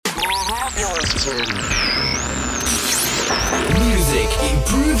Music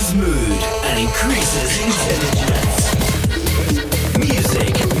improves mood and increases intelligence.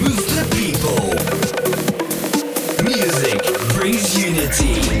 Music moves the people. Music brings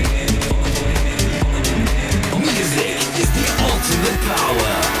unity. Music is the ultimate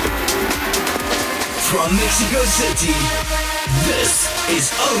power. From Mexico City, this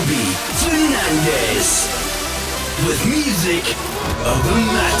is Incl.Vlind with music over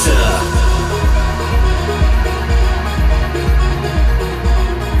matter.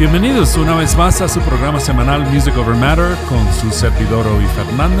 Bienvenidos una vez más a su programa semanal Music Over Matter con su servidor Ovi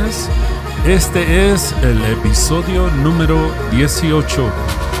Fernández. Este es el episodio número 18.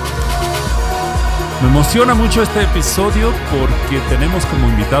 Me emociona mucho este episodio porque tenemos como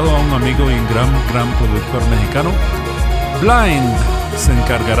invitado a un amigo y un gran productor mexicano. Blind se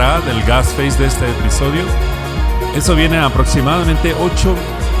encargará del gas face de este episodio. Eso viene a aproximadamente 80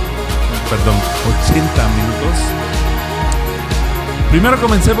 minutos. Primero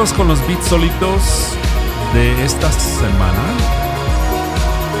comencemos con los beats solitos de esta semana.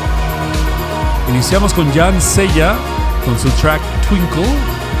 Iniciamos con Jan Sella con su track Twinkle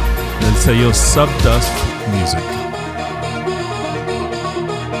del sello Subdust Music.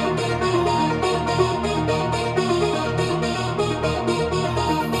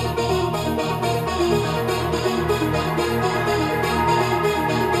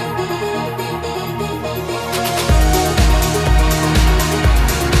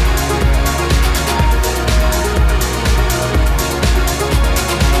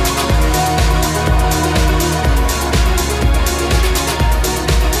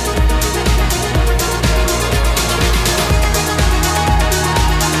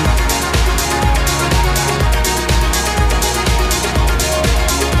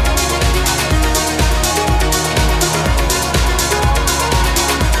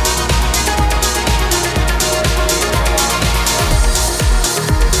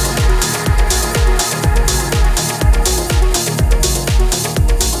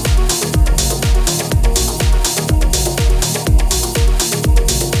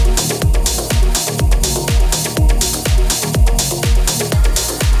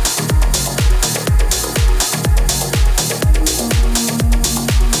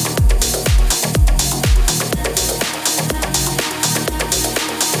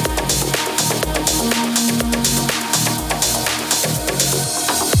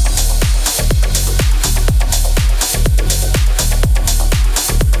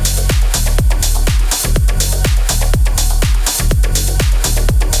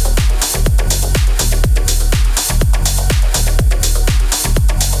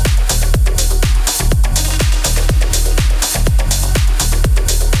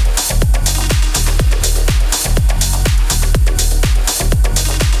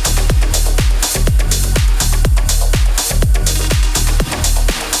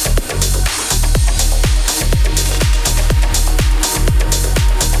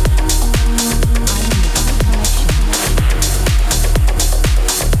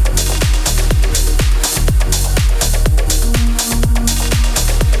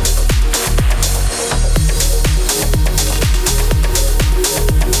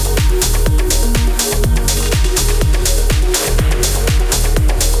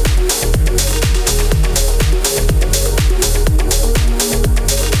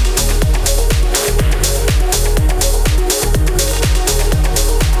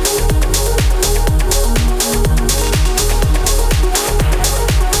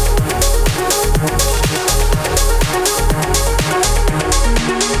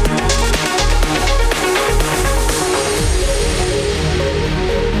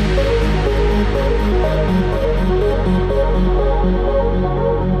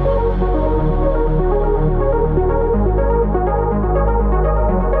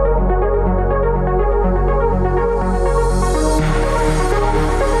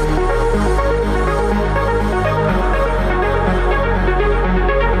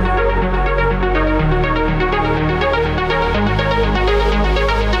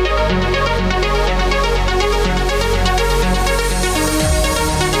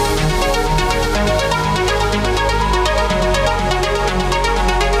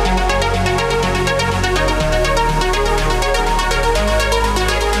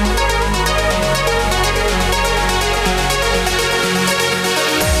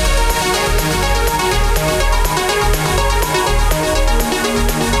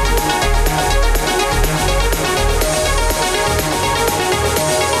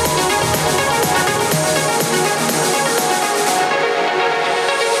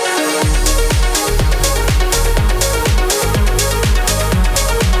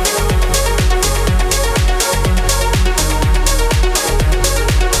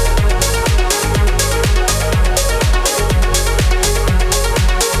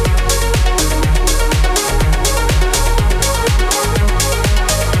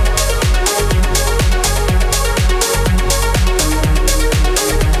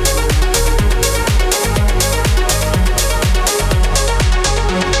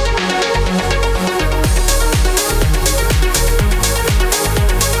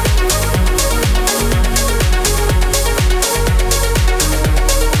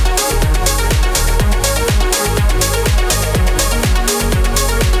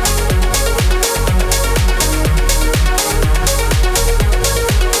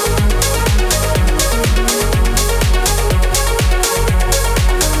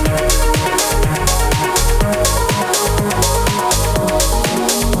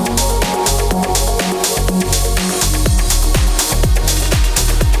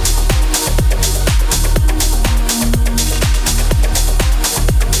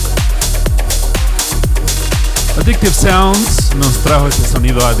 Addictive Sounds nos trajo este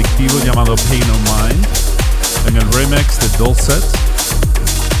sonido adictivo llamado Pain of Mind en el remix de Dulcet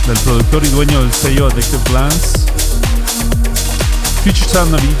del productor y dueño del sello Incl.Vlind. Future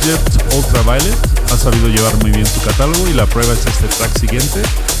Sound of Egypt Ultraviolet ha sabido llevar muy bien su catálogo y la prueba es este track siguiente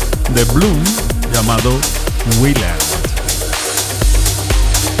de Bloom llamado Wayland.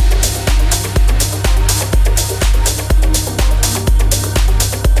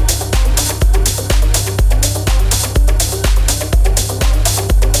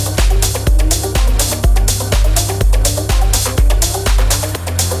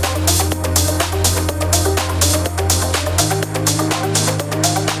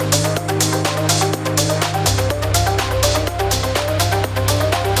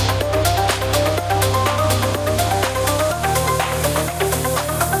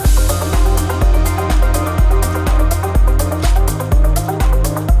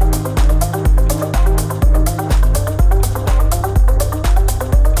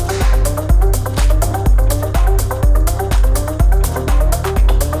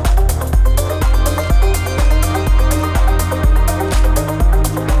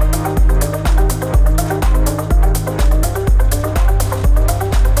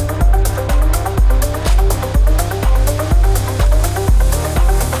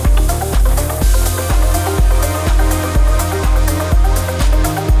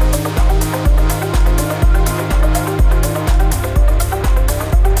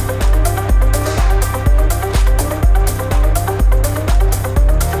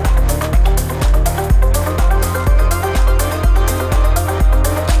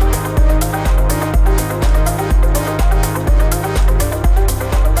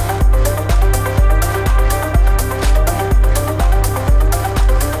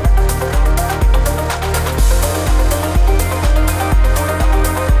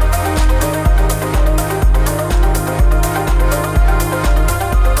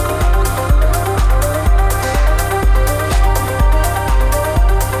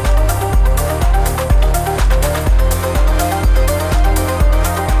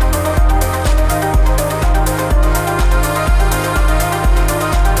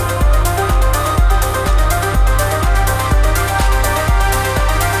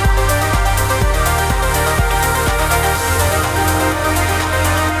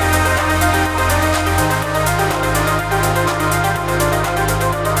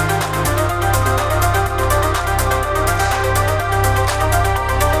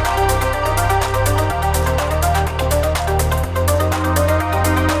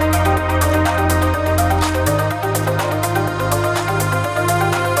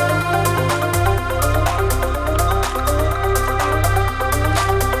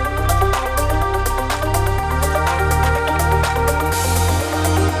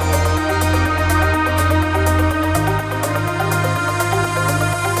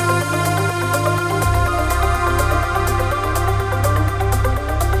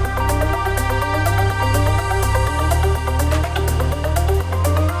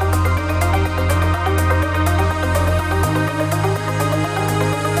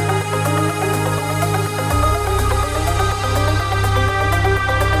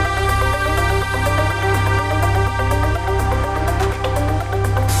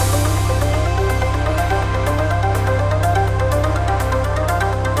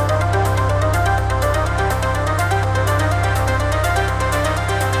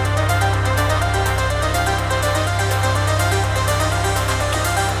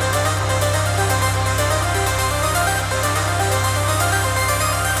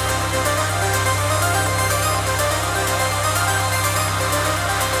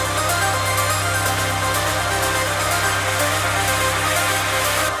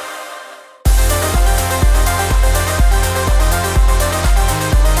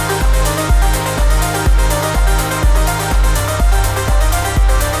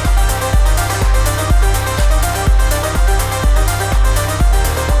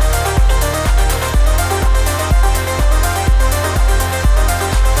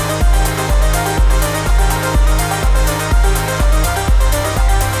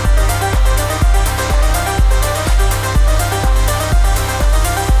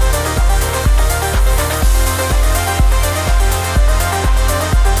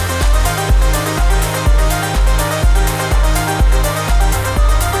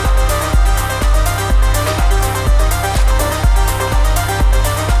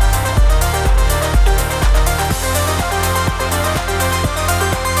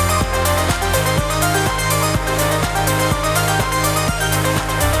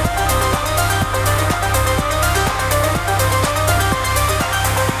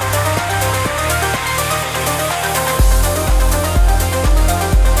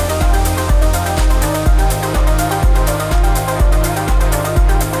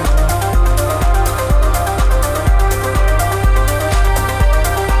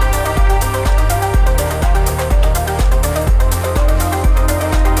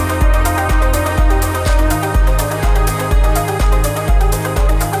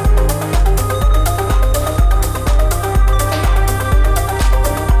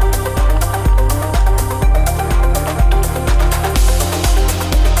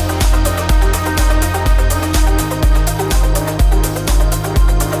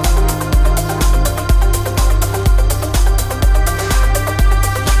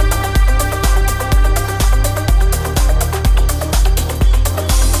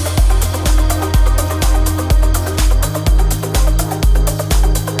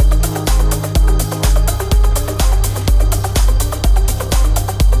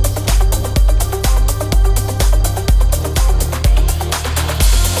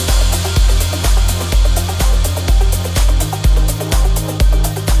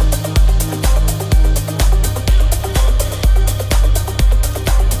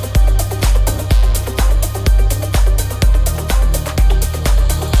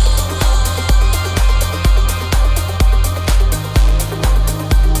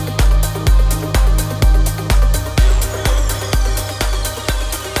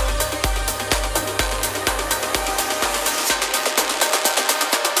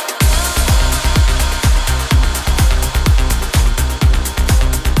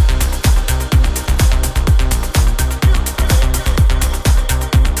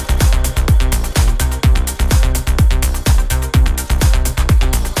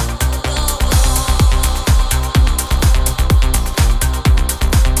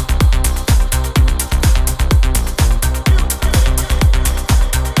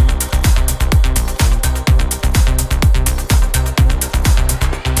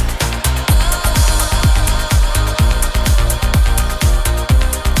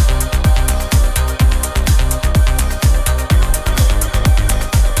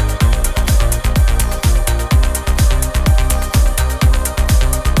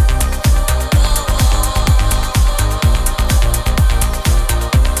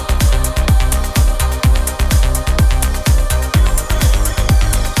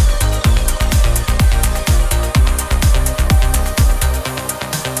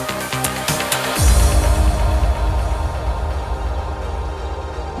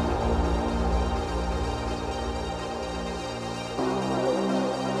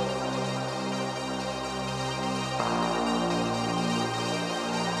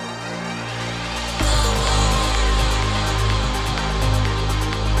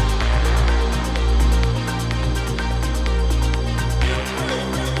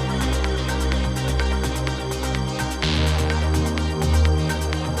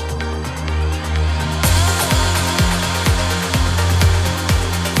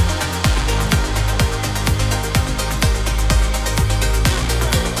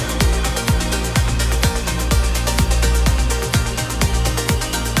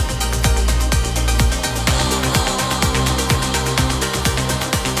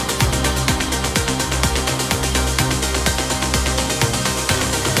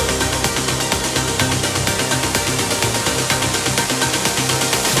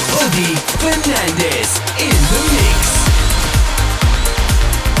 This in the mix.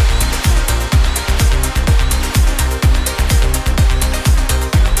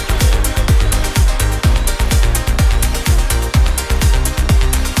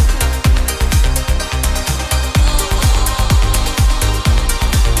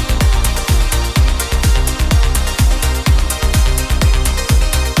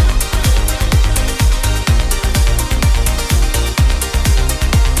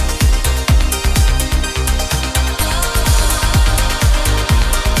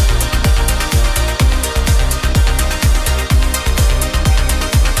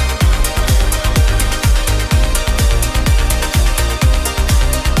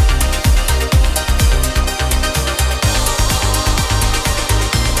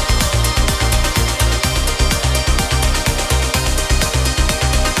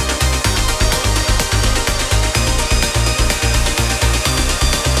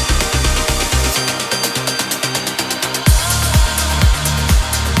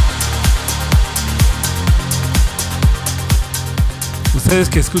 Ustedes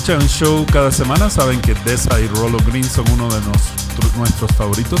que escuchan un show cada semana saben que Deza y Rollo Green son uno de nuestros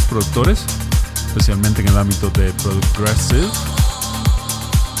favoritos productores, especialmente en el ámbito de Progressive.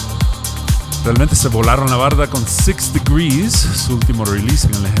 Realmente se volaron la barda con 6 Degrees, su último release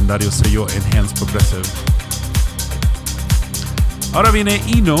en el legendario sello Enhanced Progressive. Ahora viene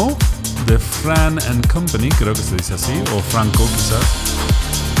Eno de Fran & Company, creo que se dice así, o Franco quizás,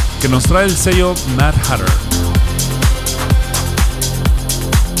 que nos trae el sello Mad Hatter.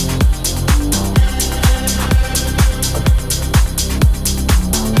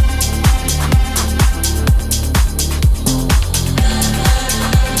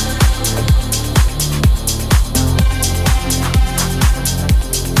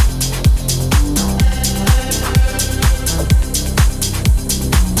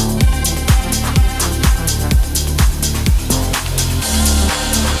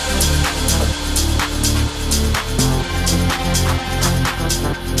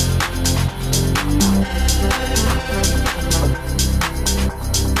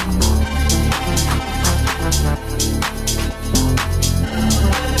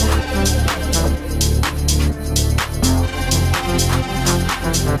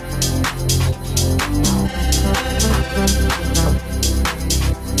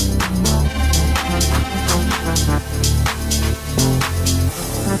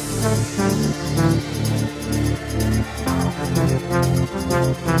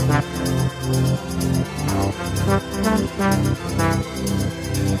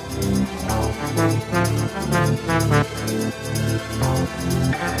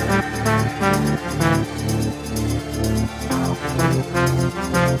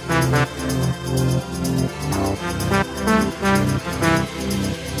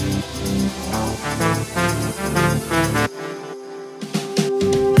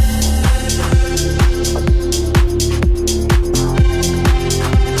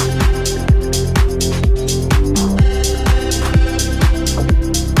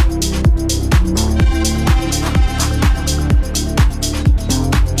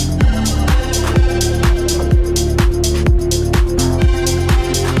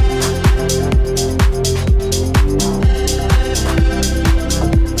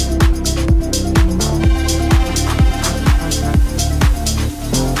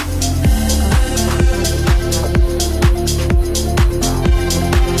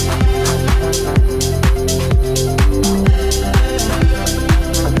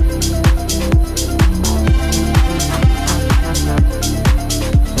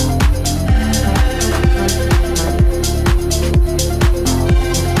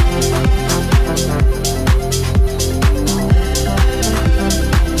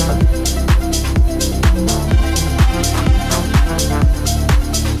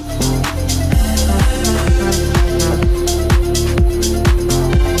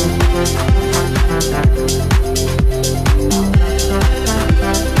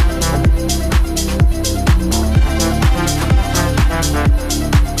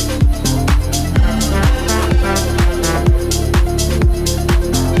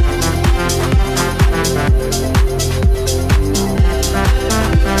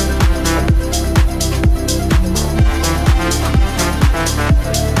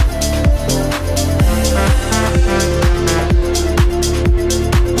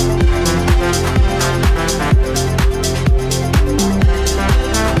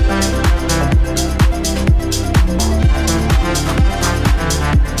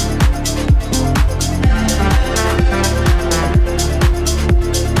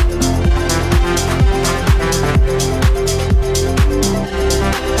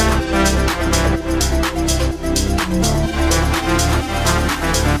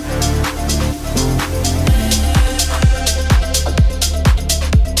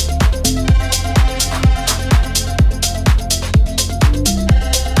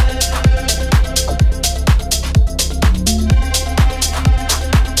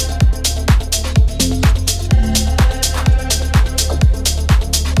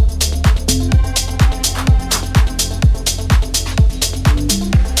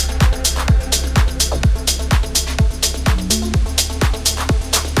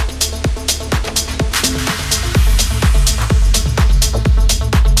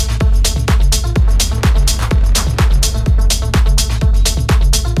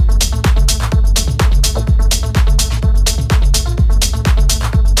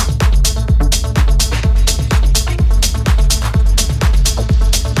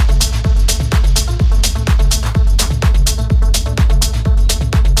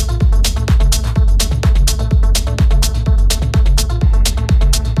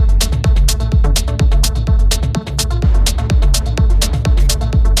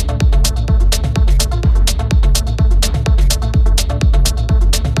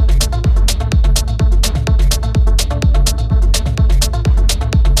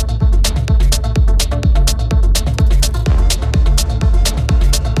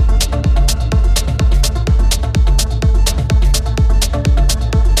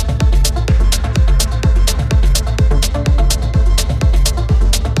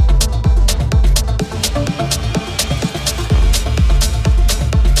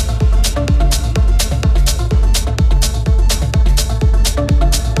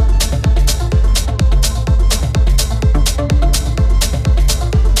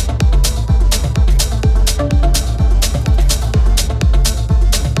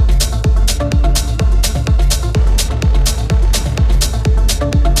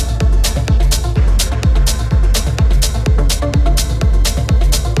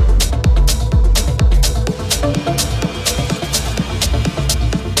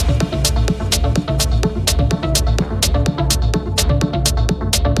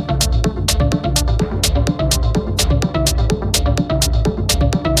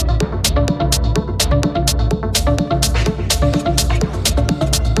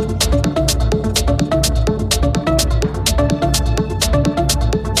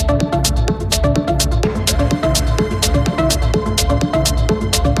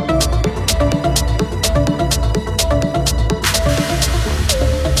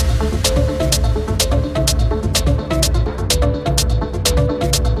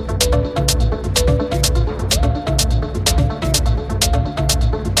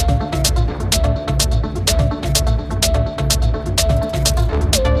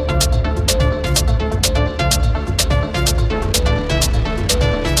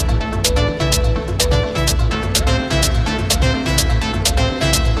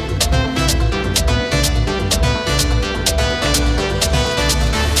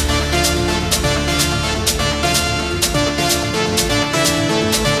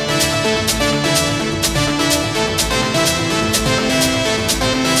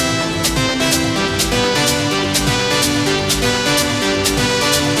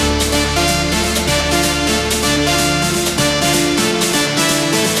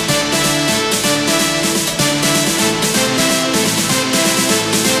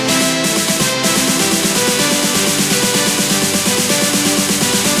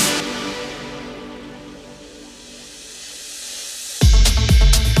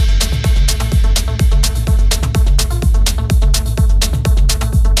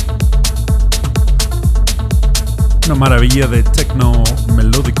 Una maravilla de techno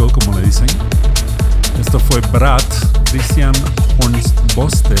melódico, como le dicen. Esto fue Brat, Christian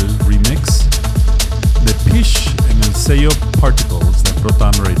Hornsbostel remix de Pish en el sello Particles de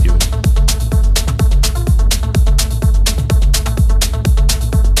Proton Radio.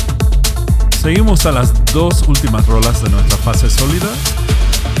 Seguimos a las dos últimas rolas de nuestra fase sólida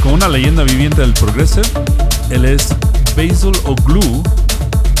con una leyenda viviente del progressive. Él es Basil O'Glue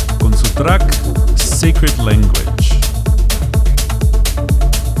con su track Sacred Language.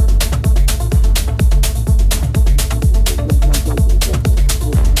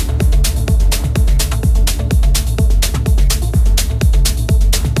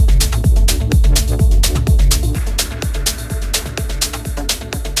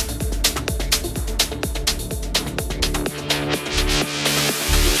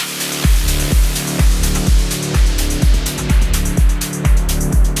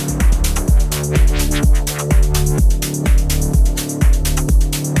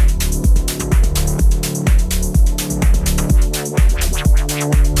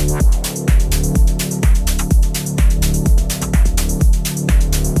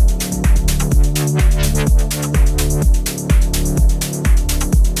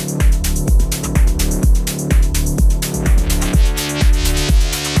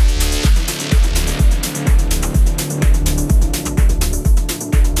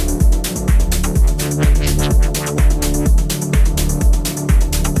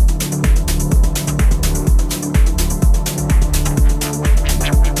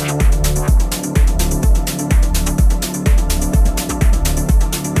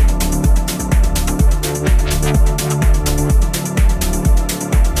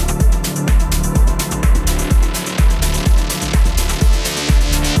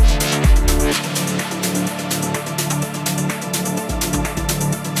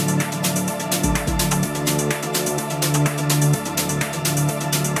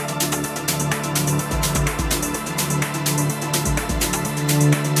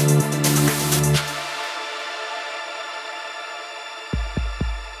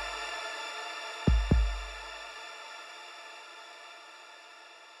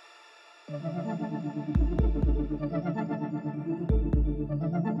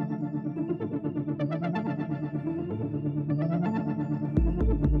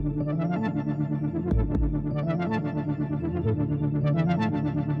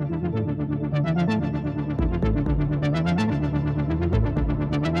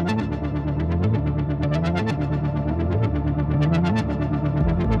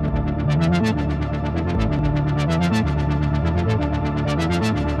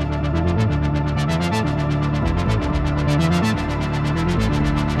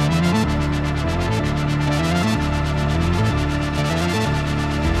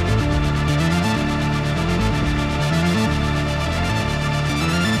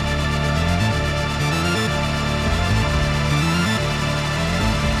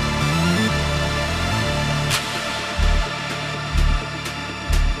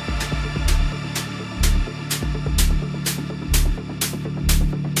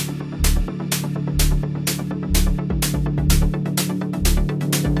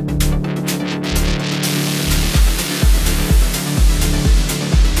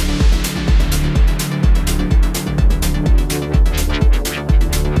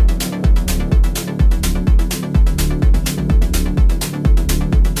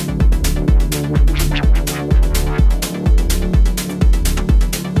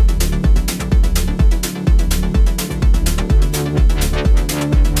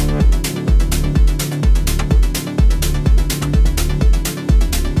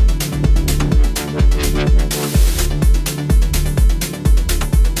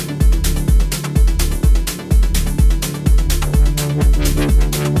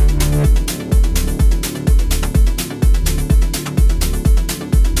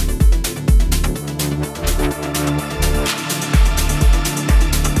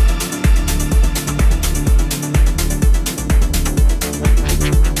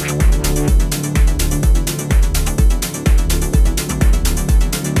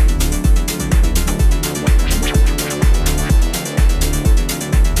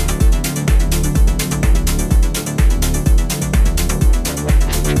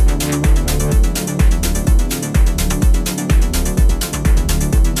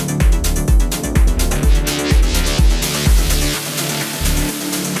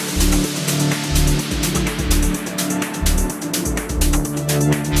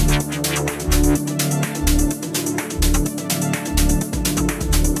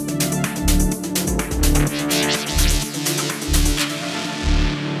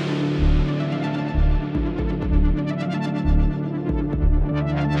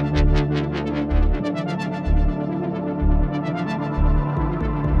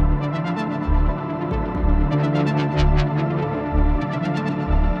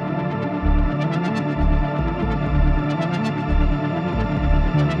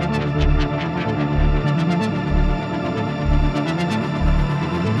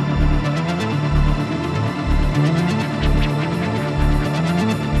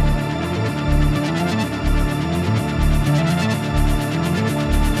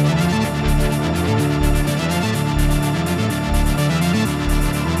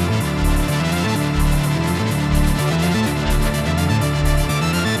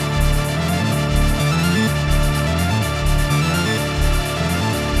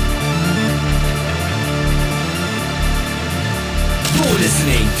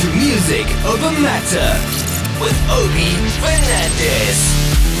 music over matter with Obi Fernandez.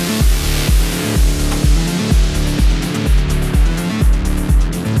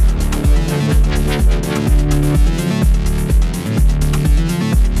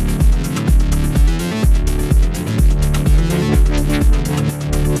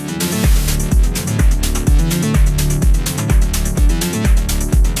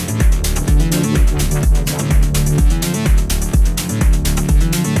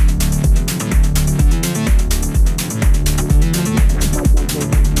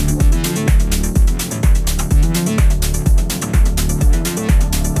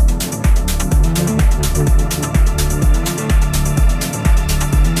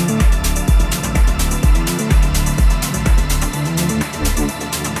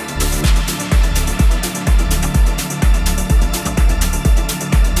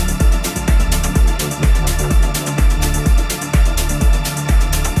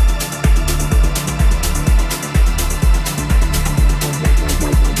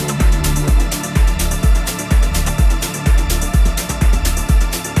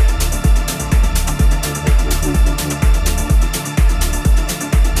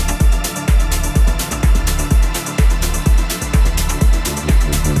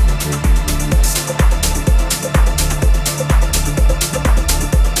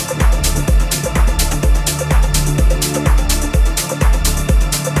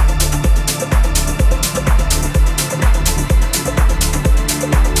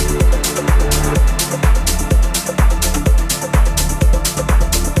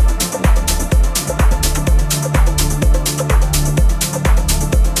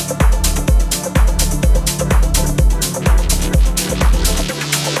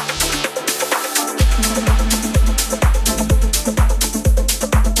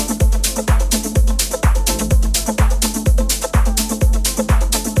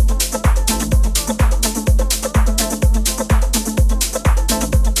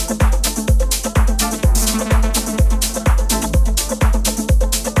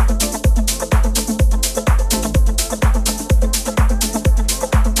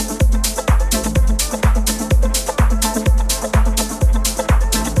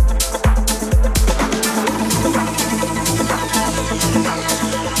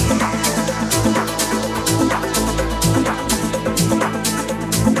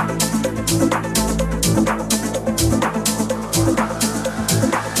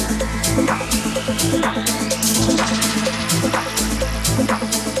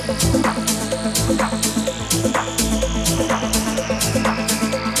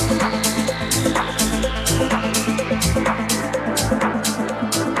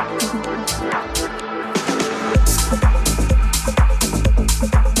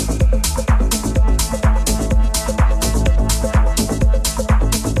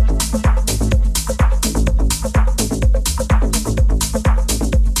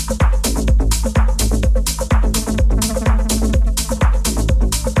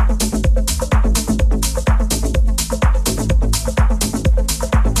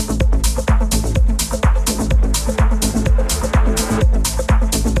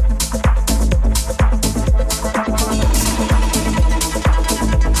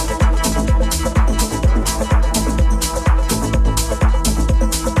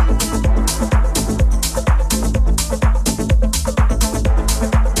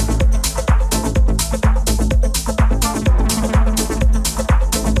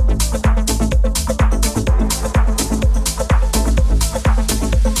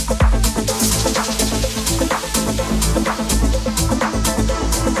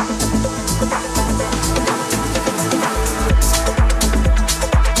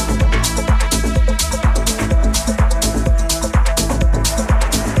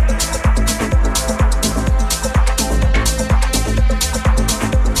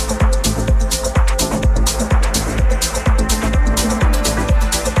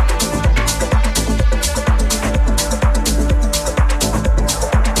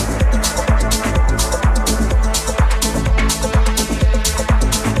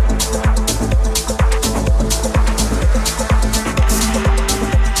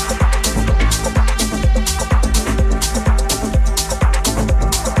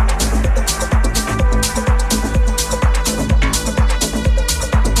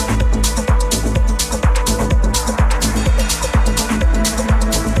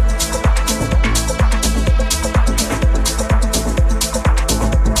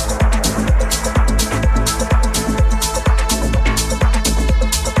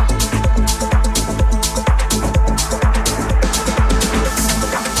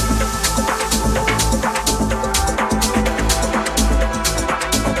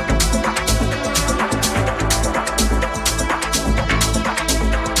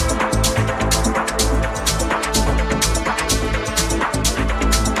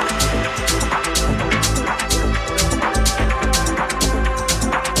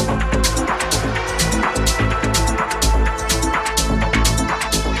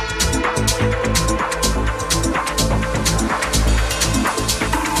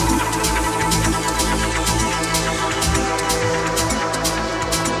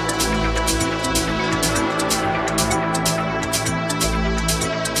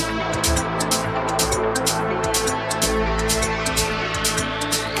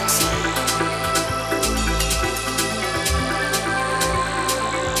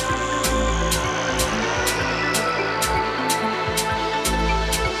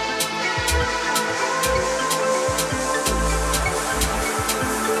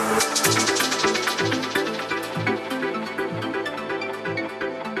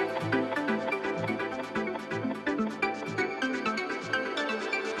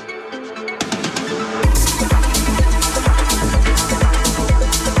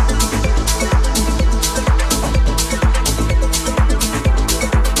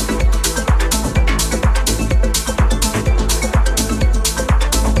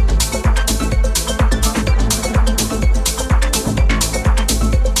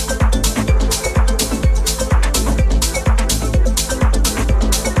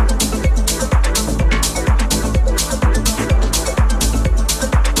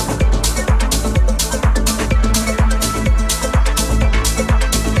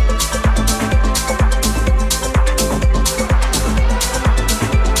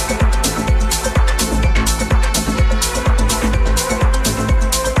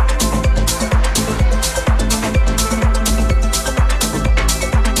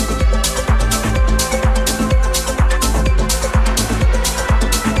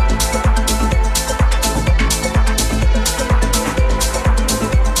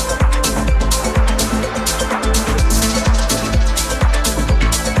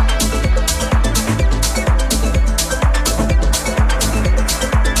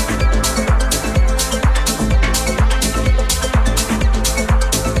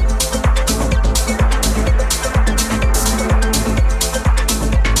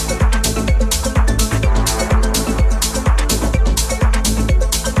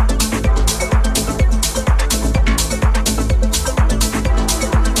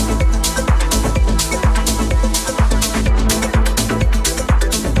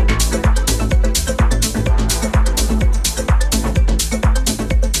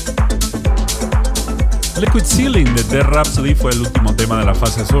 Ceiling de The Rhapsody fue el último tema de la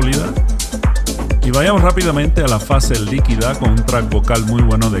fase sólida. Y vayamos rápidamente a la fase líquida con un track vocal muy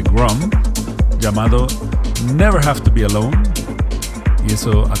bueno de Grum llamado Never Have to Be Alone. Y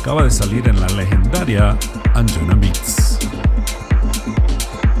eso acaba de salir en la legendaria Anjuna Beats.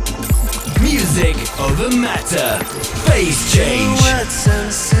 Music over matter. Phase change. Silhouettes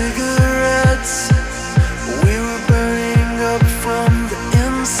and cigarettes. We were burning up from the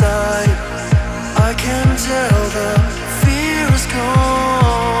inside. I can tell the fear is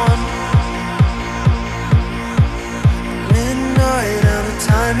gone. Midnight and the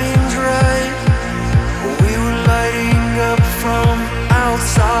timing's right. We were lighting up from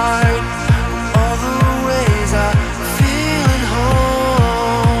outside. All the ways I feel at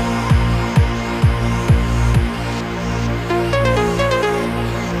home.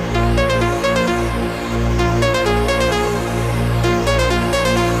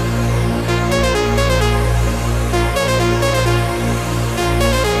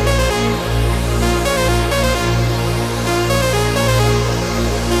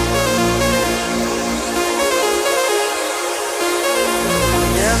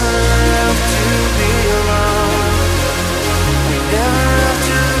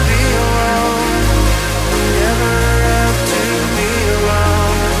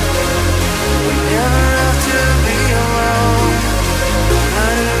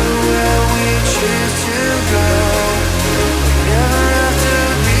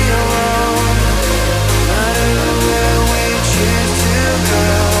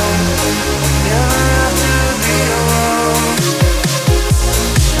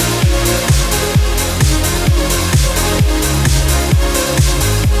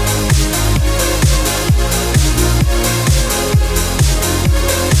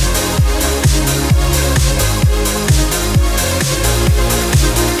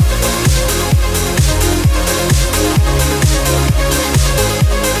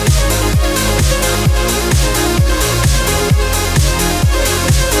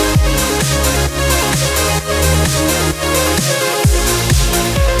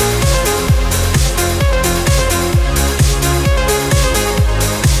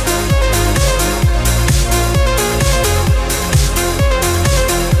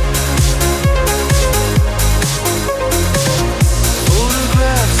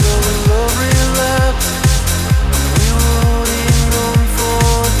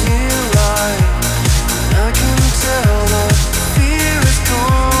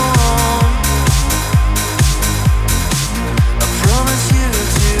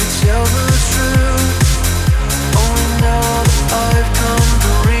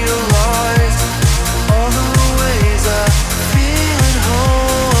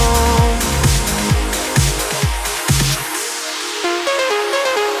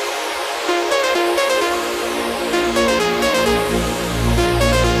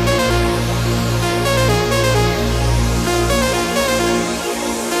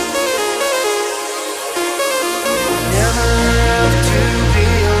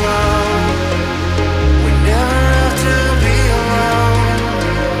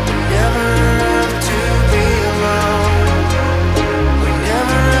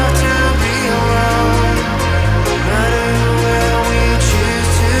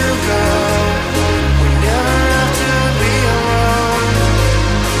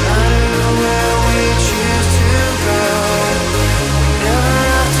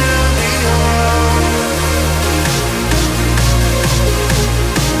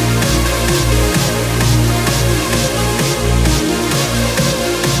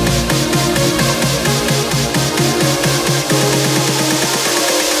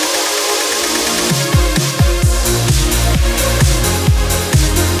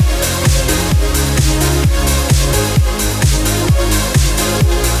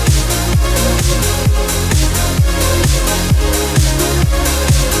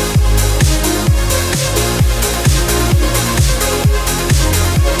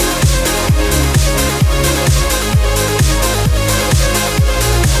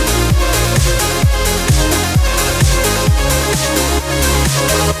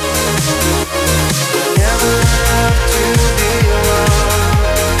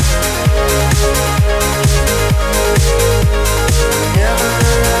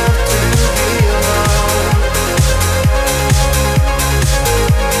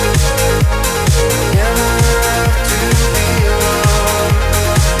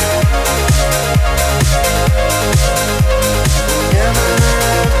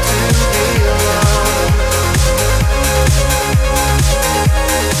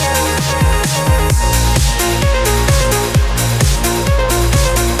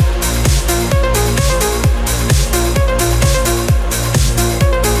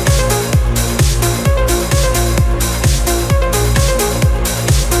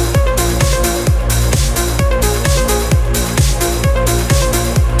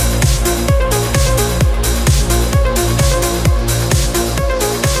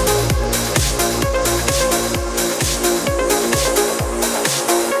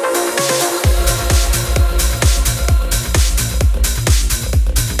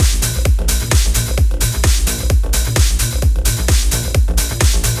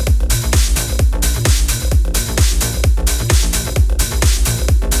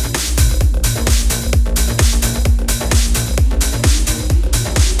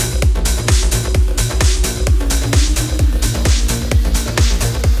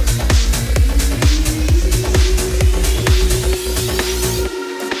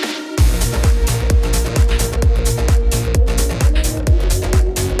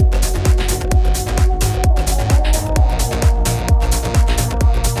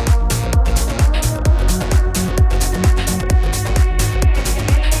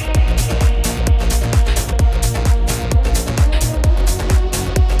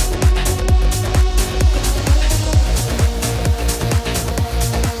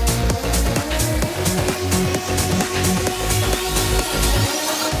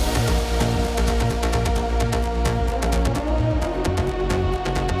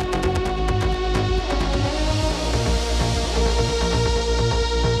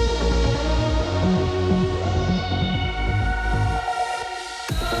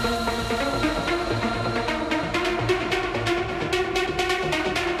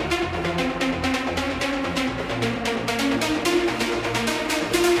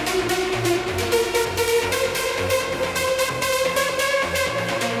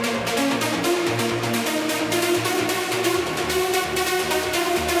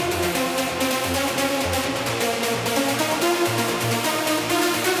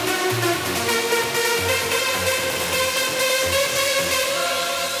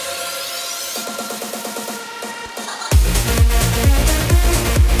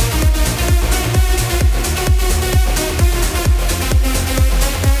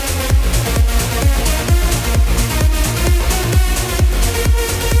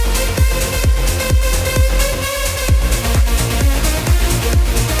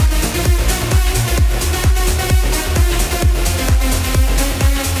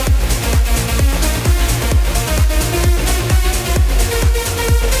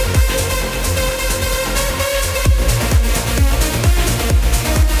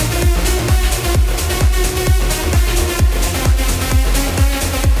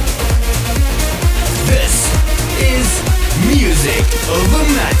 of the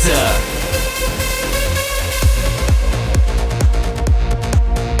matter.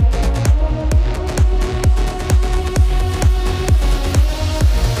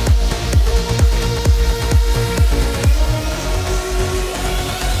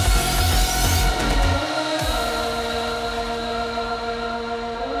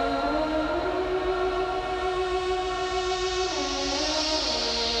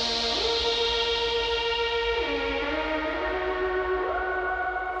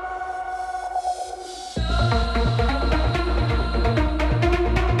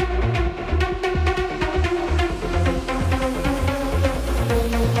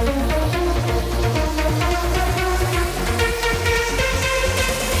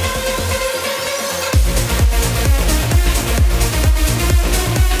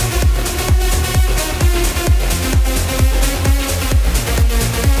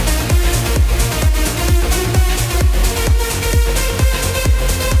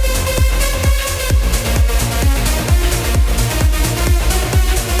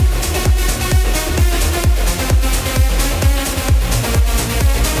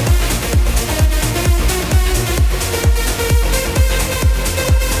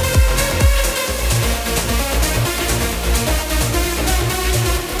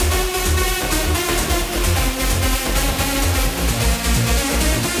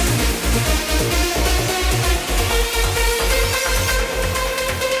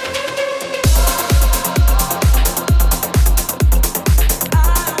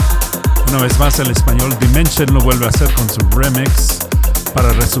 Una vez más, el español Dimension lo vuelve a hacer con su remix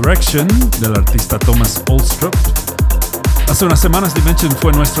para Resurrection del artista Thomas Olstrup. Hace unas semanas Dimension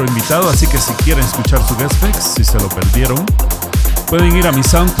fue nuestro invitado, así que si quieren escuchar su Guestmix, si se lo perdieron, pueden ir a mi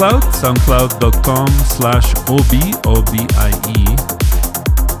SoundCloud, soundcloud.com/OBIE.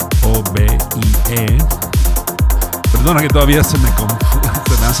 Perdona que todavía se me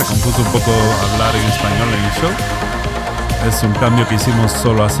hace confuso un poco hablar en español en el show. Es un cambio que hicimos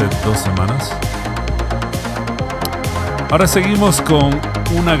solo hace 2 semanas. Ahora seguimos con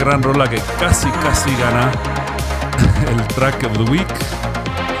una gran rola que casi gana el Track of the Week.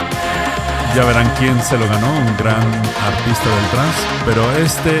 Ya verán quién se lo ganó, un gran artista del trance. Pero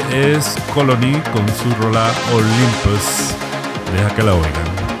este es Colony con su rola Olympus. Deja que la oigan.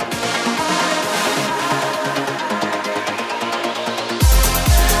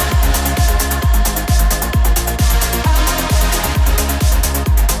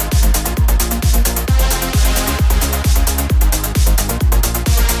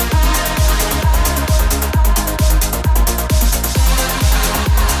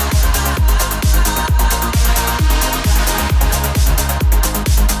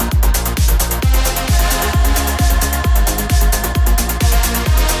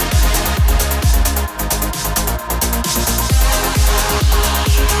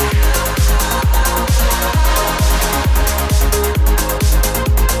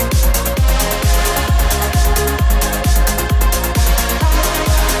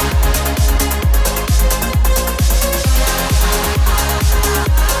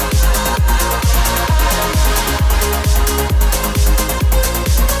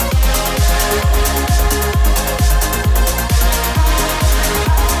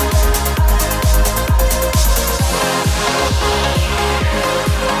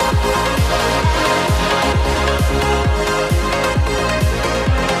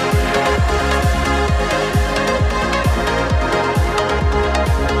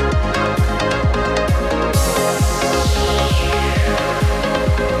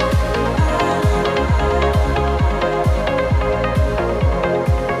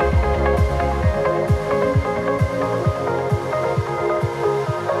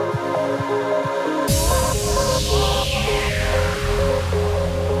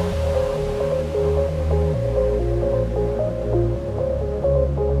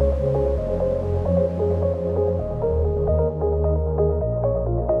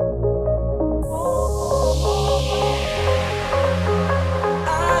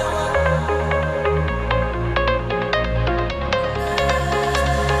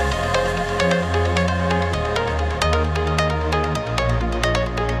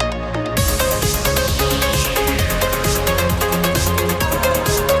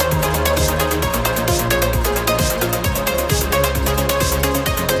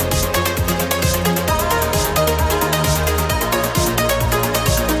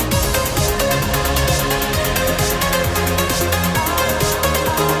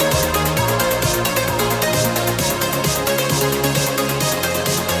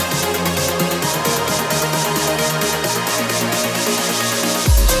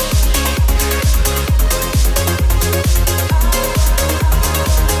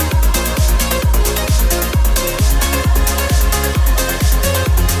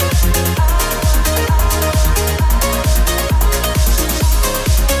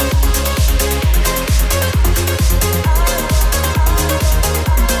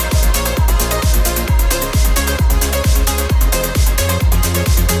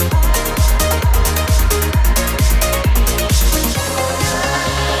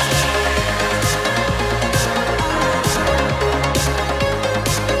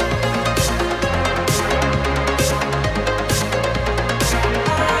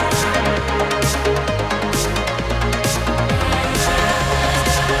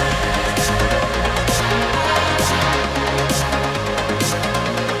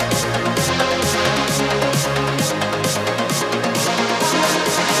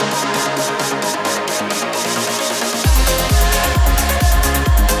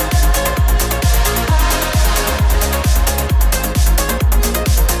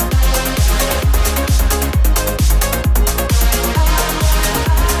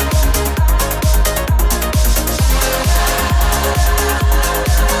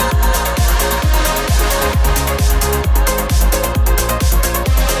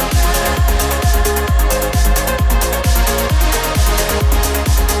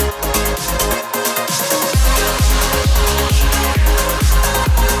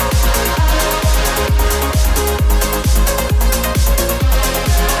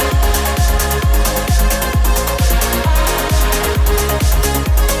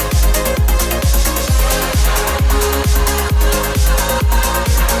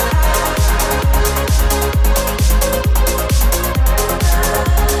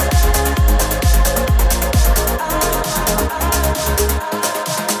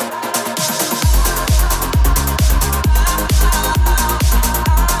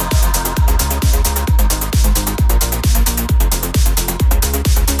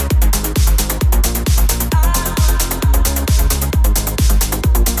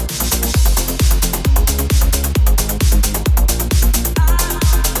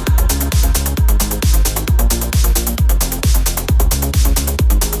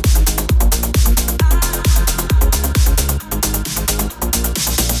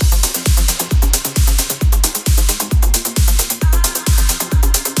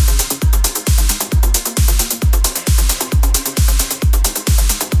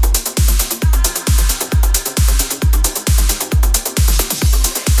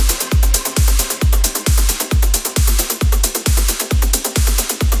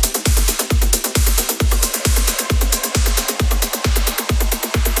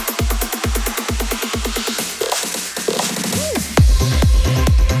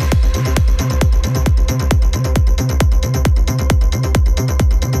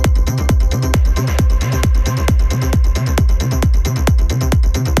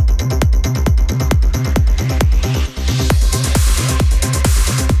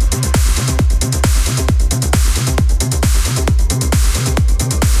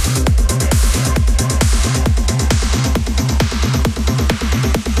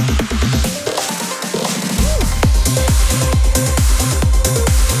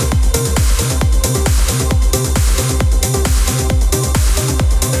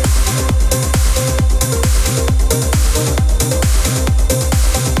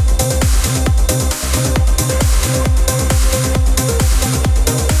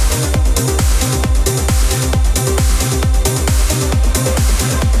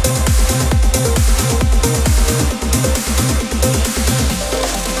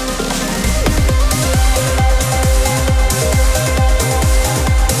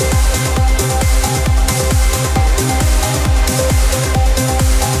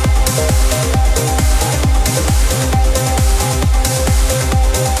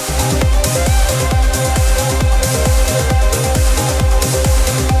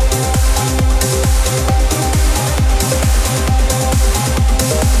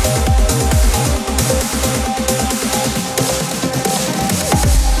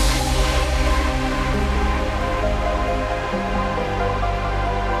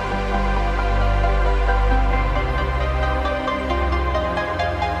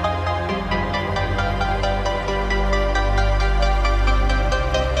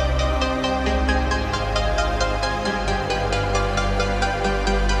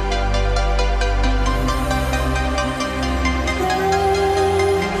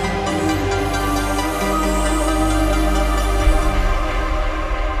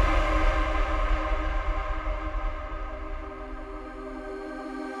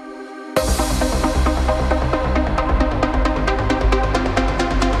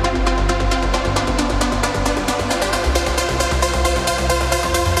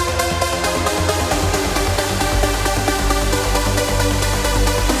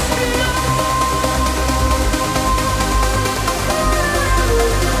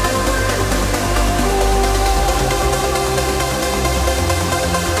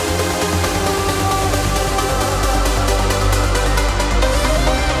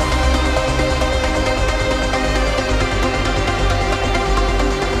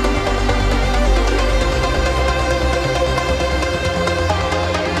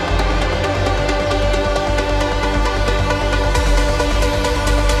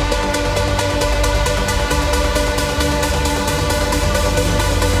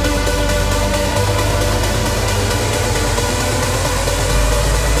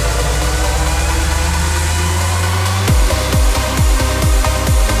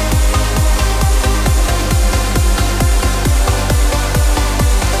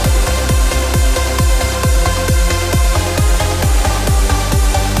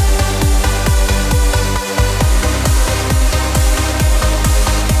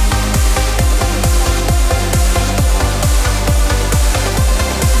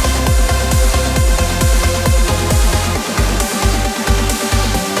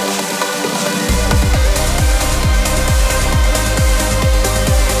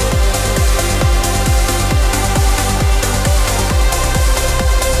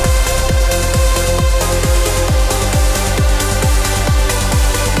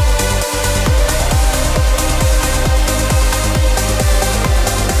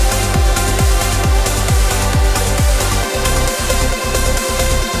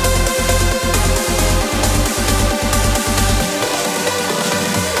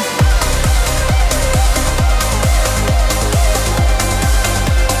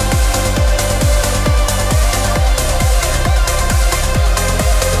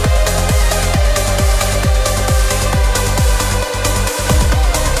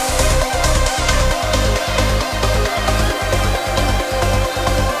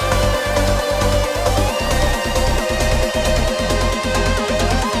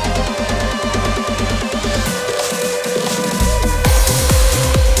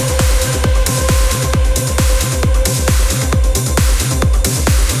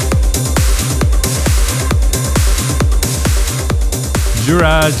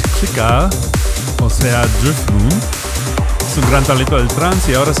 Juraj Klika, o sea Drift Moon. Es un gran talento del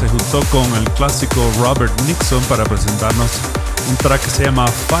trance y ahora se juntó con el clásico Robert Nixon para presentarnos un track que se llama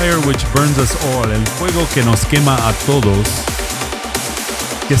Fire Which Burns Us All, el fuego que nos quema a todos.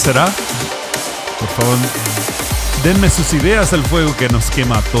 ¿Qué será? Por favor, denme sus ideas del fuego que nos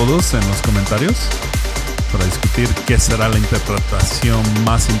quema a todos en los comentarios para discutir qué será la interpretación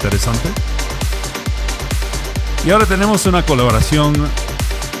más interesante. Y ahora tenemos una colaboración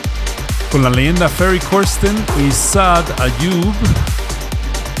con la leyenda Ferry Corsten y Saad Ayub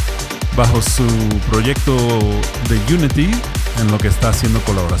bajo su proyecto de Unity, en lo que está haciendo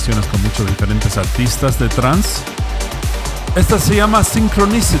colaboraciones con muchos diferentes artistas de trance. Esta se llama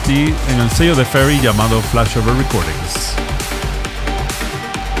Synchronicity en el sello de Ferry llamado Flashover Recordings.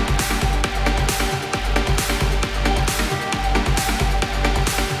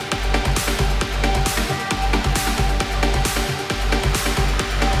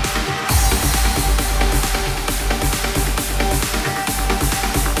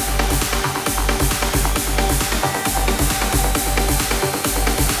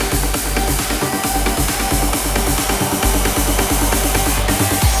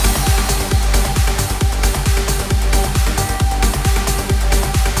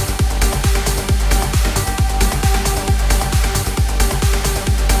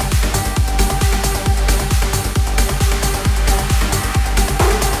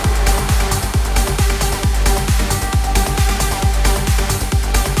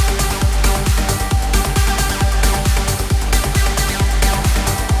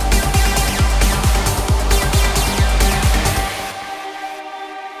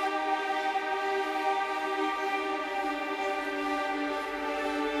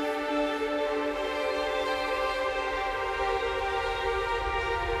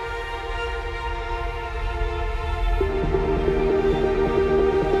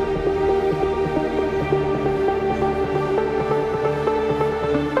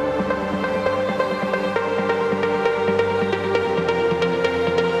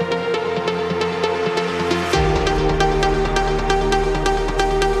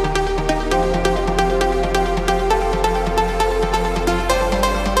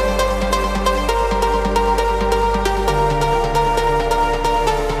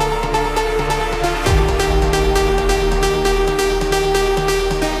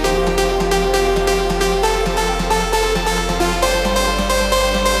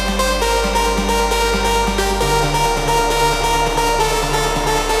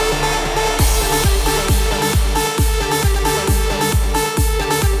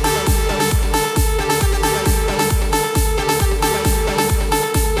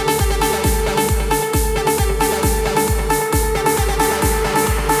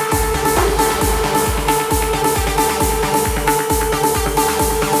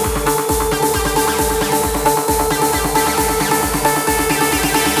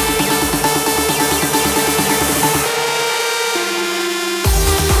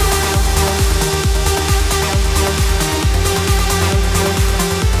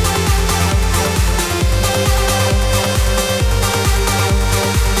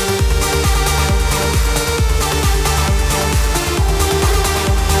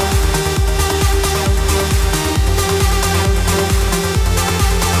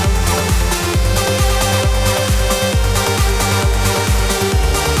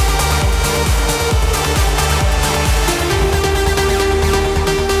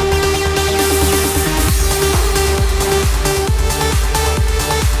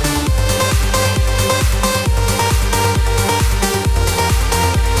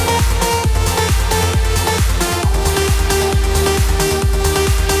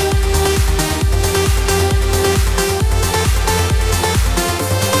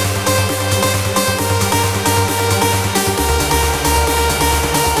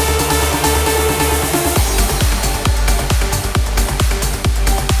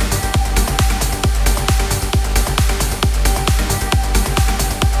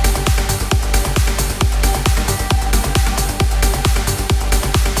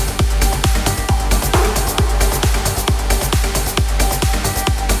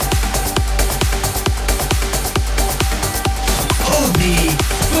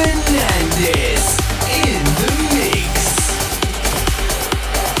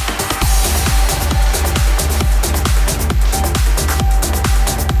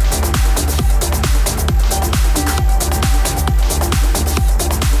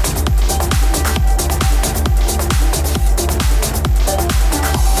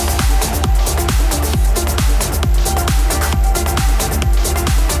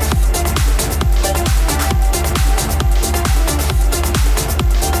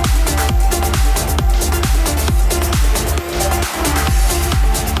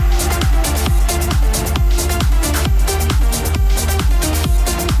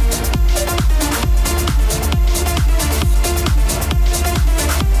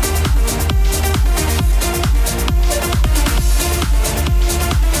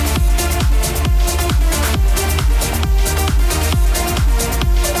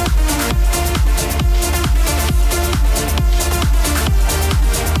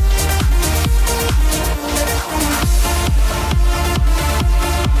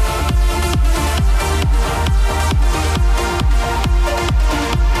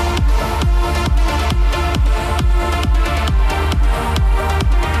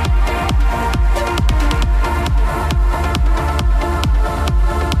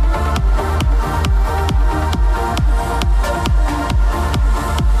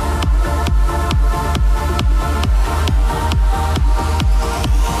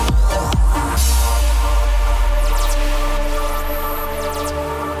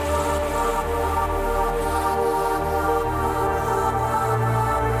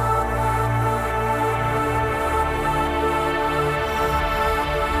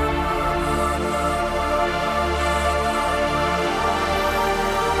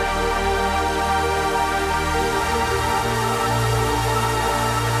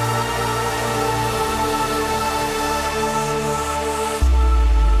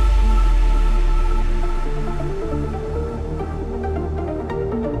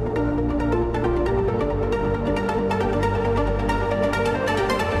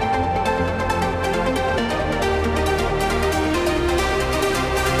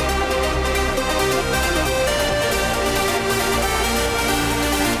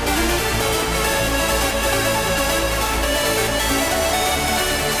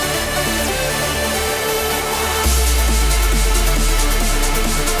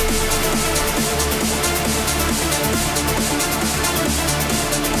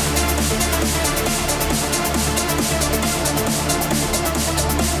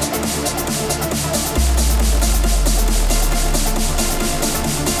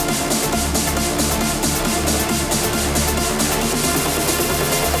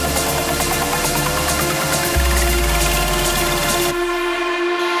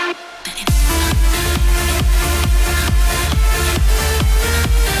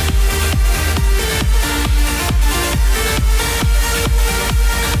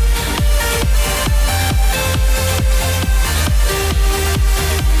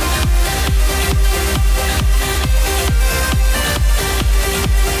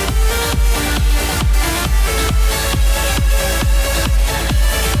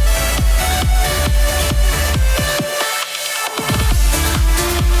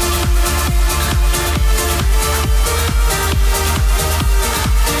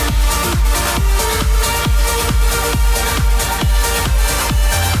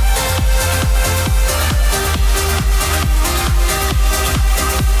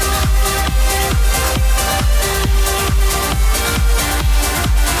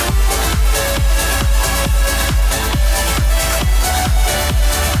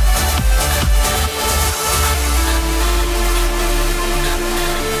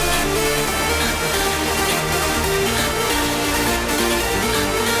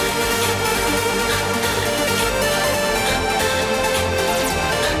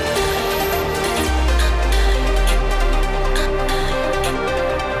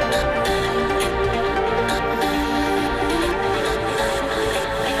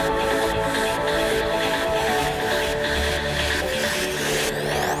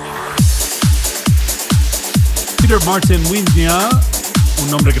 Peter Martin Winya,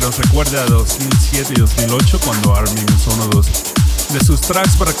 un nombre que nos recuerda a 2007 y 2008 cuando Armin usó uno de sus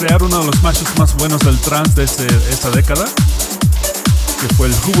tracks para crear uno de los mashups más buenos del trance de esta década, que fue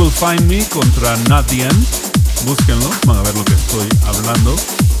el Who Will Find Me contra Not The End. Búsquenlo, van a ver lo que estoy hablando.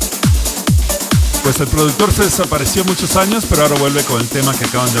 Pues el productor se desapareció muchos años, pero ahora vuelve con el tema que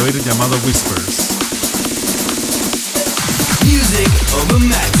acaban de oír llamado Whispers.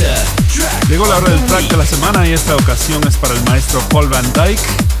 Llegó la hora del track de la semana y esta ocasión es para el maestro Paul Van Dyk,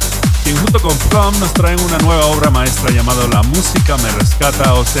 quien junto con Plum nos traen una nueva obra maestra llamada La Música Me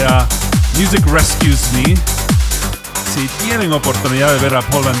Rescata, o sea, Music Rescues Me. Si tienen oportunidad de ver a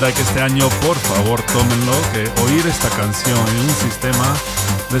Paul Van Dyk este año, por favor tómenlo, que oír esta canción en un sistema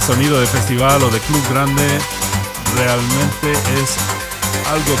de sonido de festival o de club grande realmente es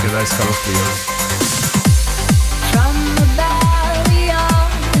algo que da escalofríos.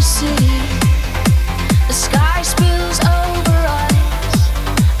 The sky spills over us,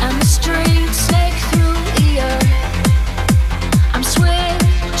 and the streets snake through the earth. I'm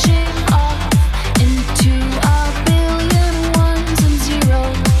switching off into a billion ones and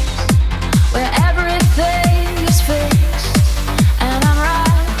zeros, where everything is fixed, and I'm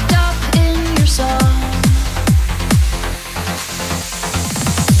wrapped up in your song.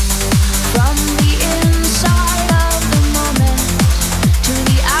 From the inside of the moment to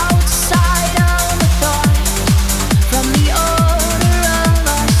the outside of the thought, from the order of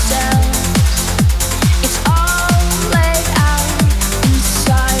ourselves, it's all laid out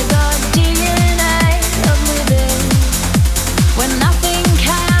inside the DNA of living, when nothing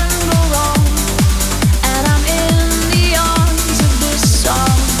can go wrong, and I'm in the arms of this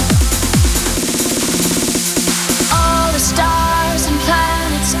song. All the stars and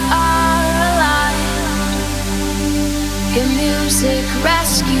planets are aligned. Your music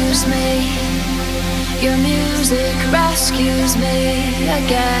rescues me. Your music rescues me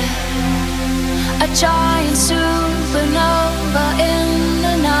again. A giant supernova in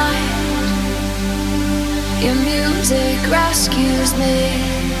the night. Your music rescues me.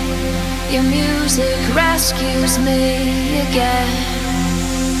 Your music rescues me again.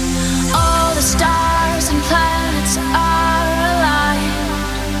 All the stars and planets are aligned.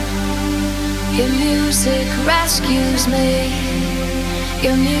 Your music rescues me.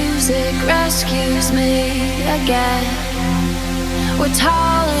 Your music rescues me again. We're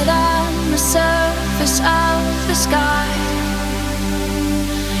taller than the surface of the sky.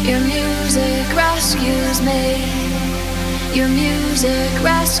 Your music rescues me. Your music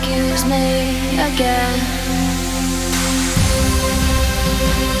rescues me again.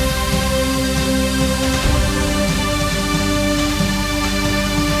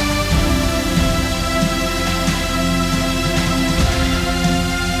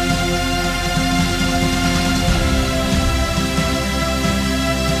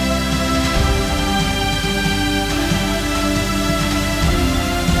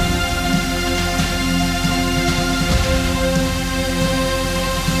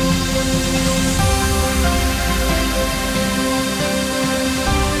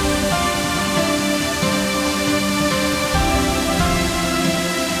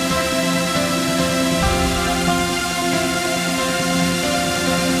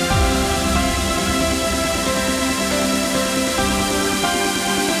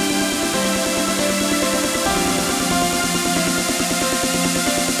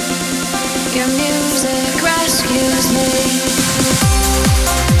 Your music rescues me.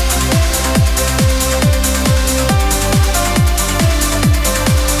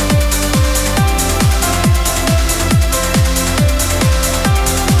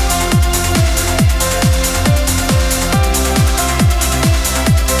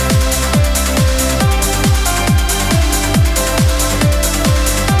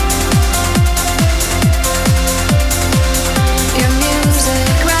 Your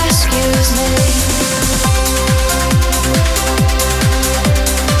music rescues me.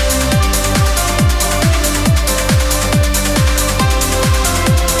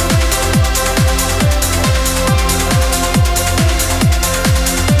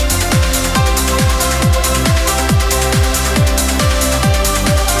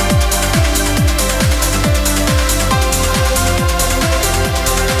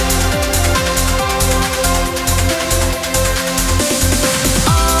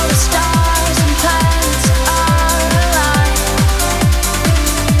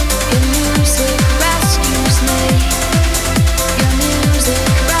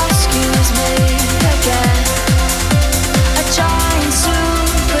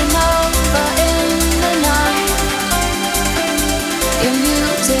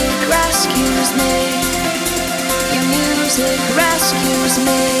 rescues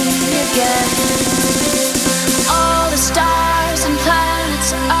me again. All the stars and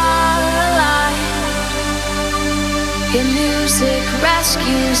planets are alive. Your music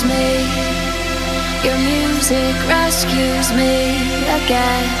rescues me. Your music rescues me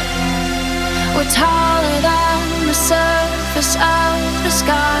again. We're taller than the surface of the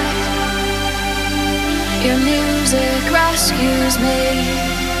sky. Your music rescues me.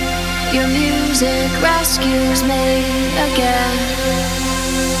 Your music rescues me again.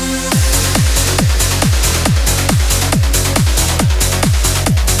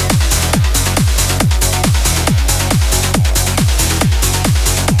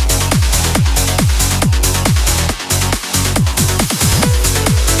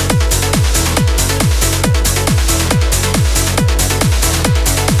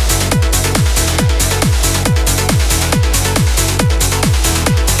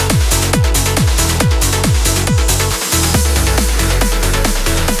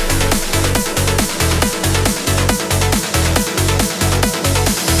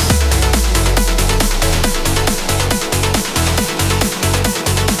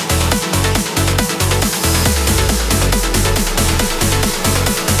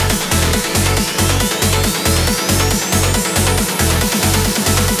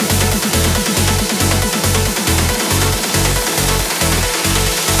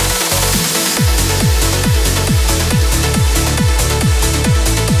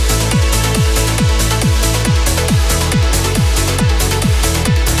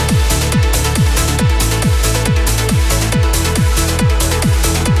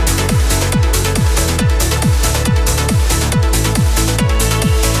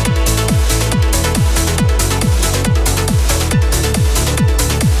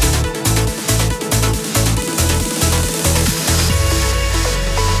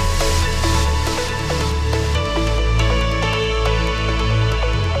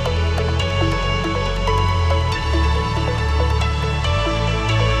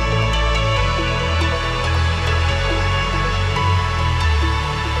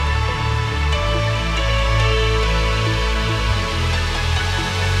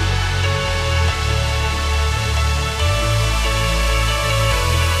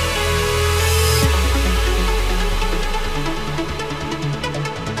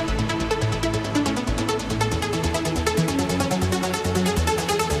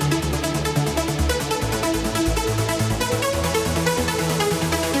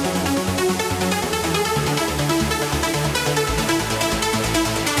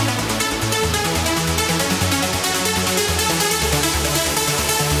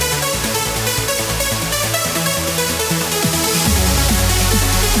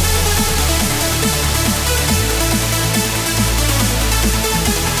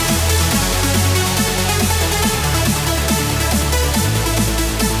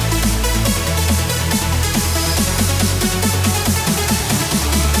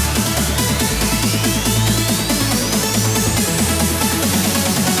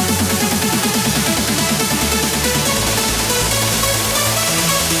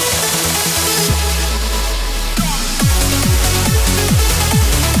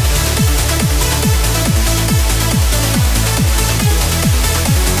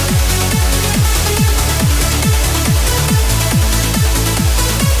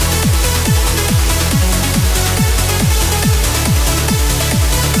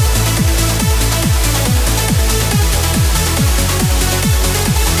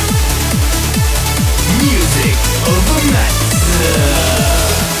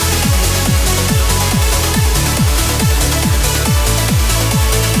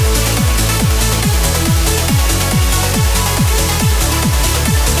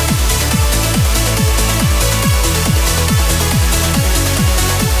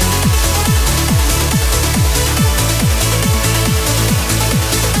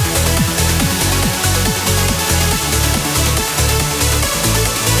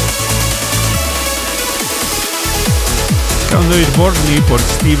 Born Me por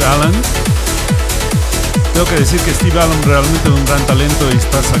Steve Allen. Tengo que decir que Steve Allen realmente es un gran talento y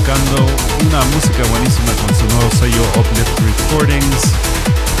está sacando una música buenísima con su nuevo sello Uplift Recordings,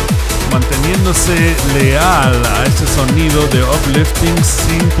 manteniéndose leal a ese sonido de uplifting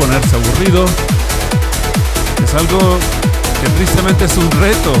sin ponerse aburrido. Es algo que tristemente es un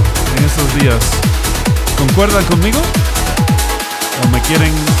reto en estos días. ¿Concuerdan conmigo? ¿O me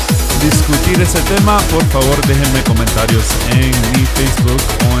quieren discutir ese tema? Por favor, déjenme comentarios en mi Facebook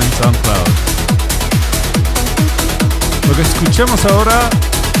o en SoundCloud. Lo que escuchemos ahora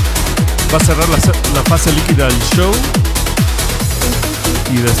va a cerrar la fase líquida del show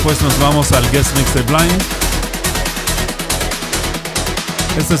y después nos vamos al Guestmix de Blind.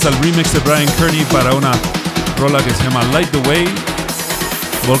 Este es el remix de Brian Kearney para una rola que se llama Light the Way,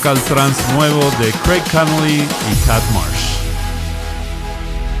 vocal trance nuevo de Craig Connolly y Cat Marsh.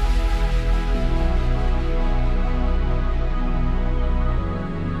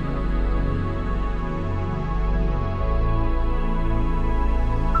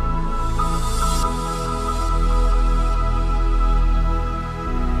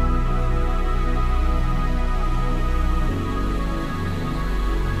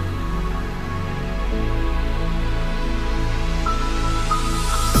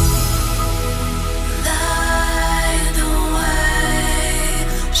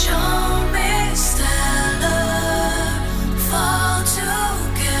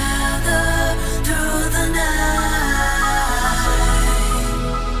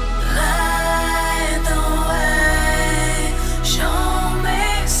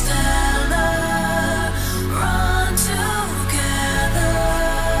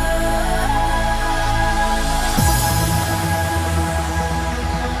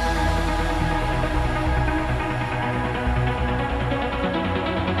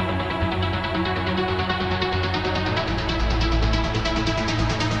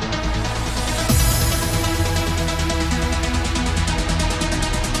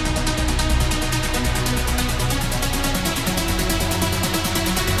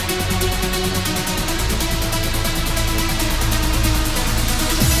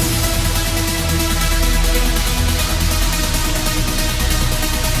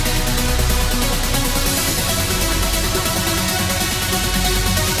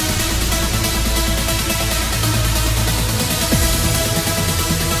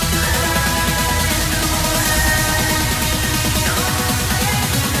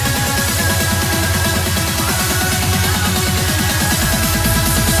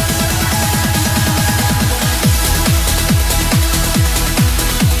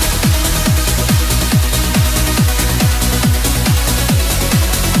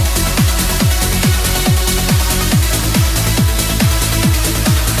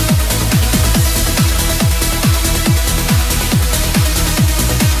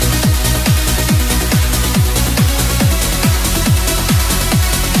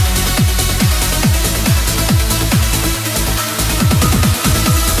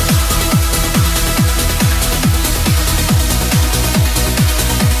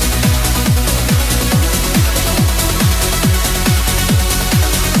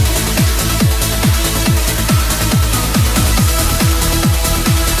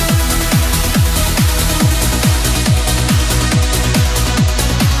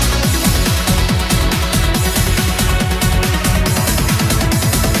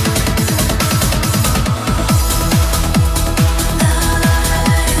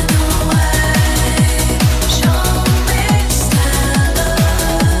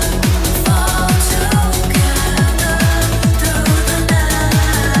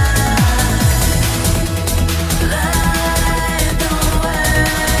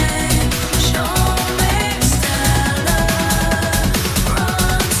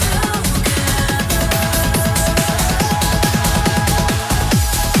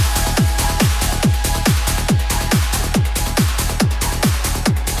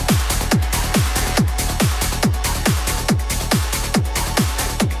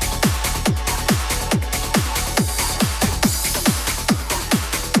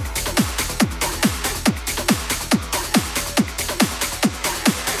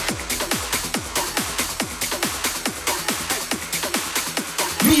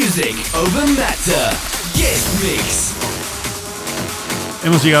 Music over matter. Guestmix.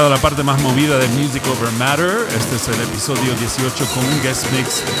 Hemos llegado a la parte más movida de Music Over Matter. Este es el episodio 18 con un guest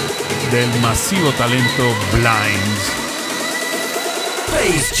mix del masivo talento Blind.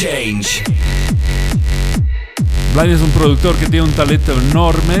 Phase change. Blind es un productor que tiene un talento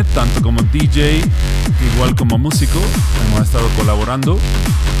enorme, tanto como DJ, igual como músico. Hemos estado colaborando.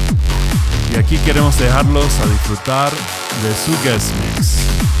 Y aquí queremos dejarlos a disfrutar de su guest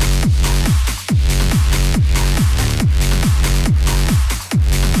mix.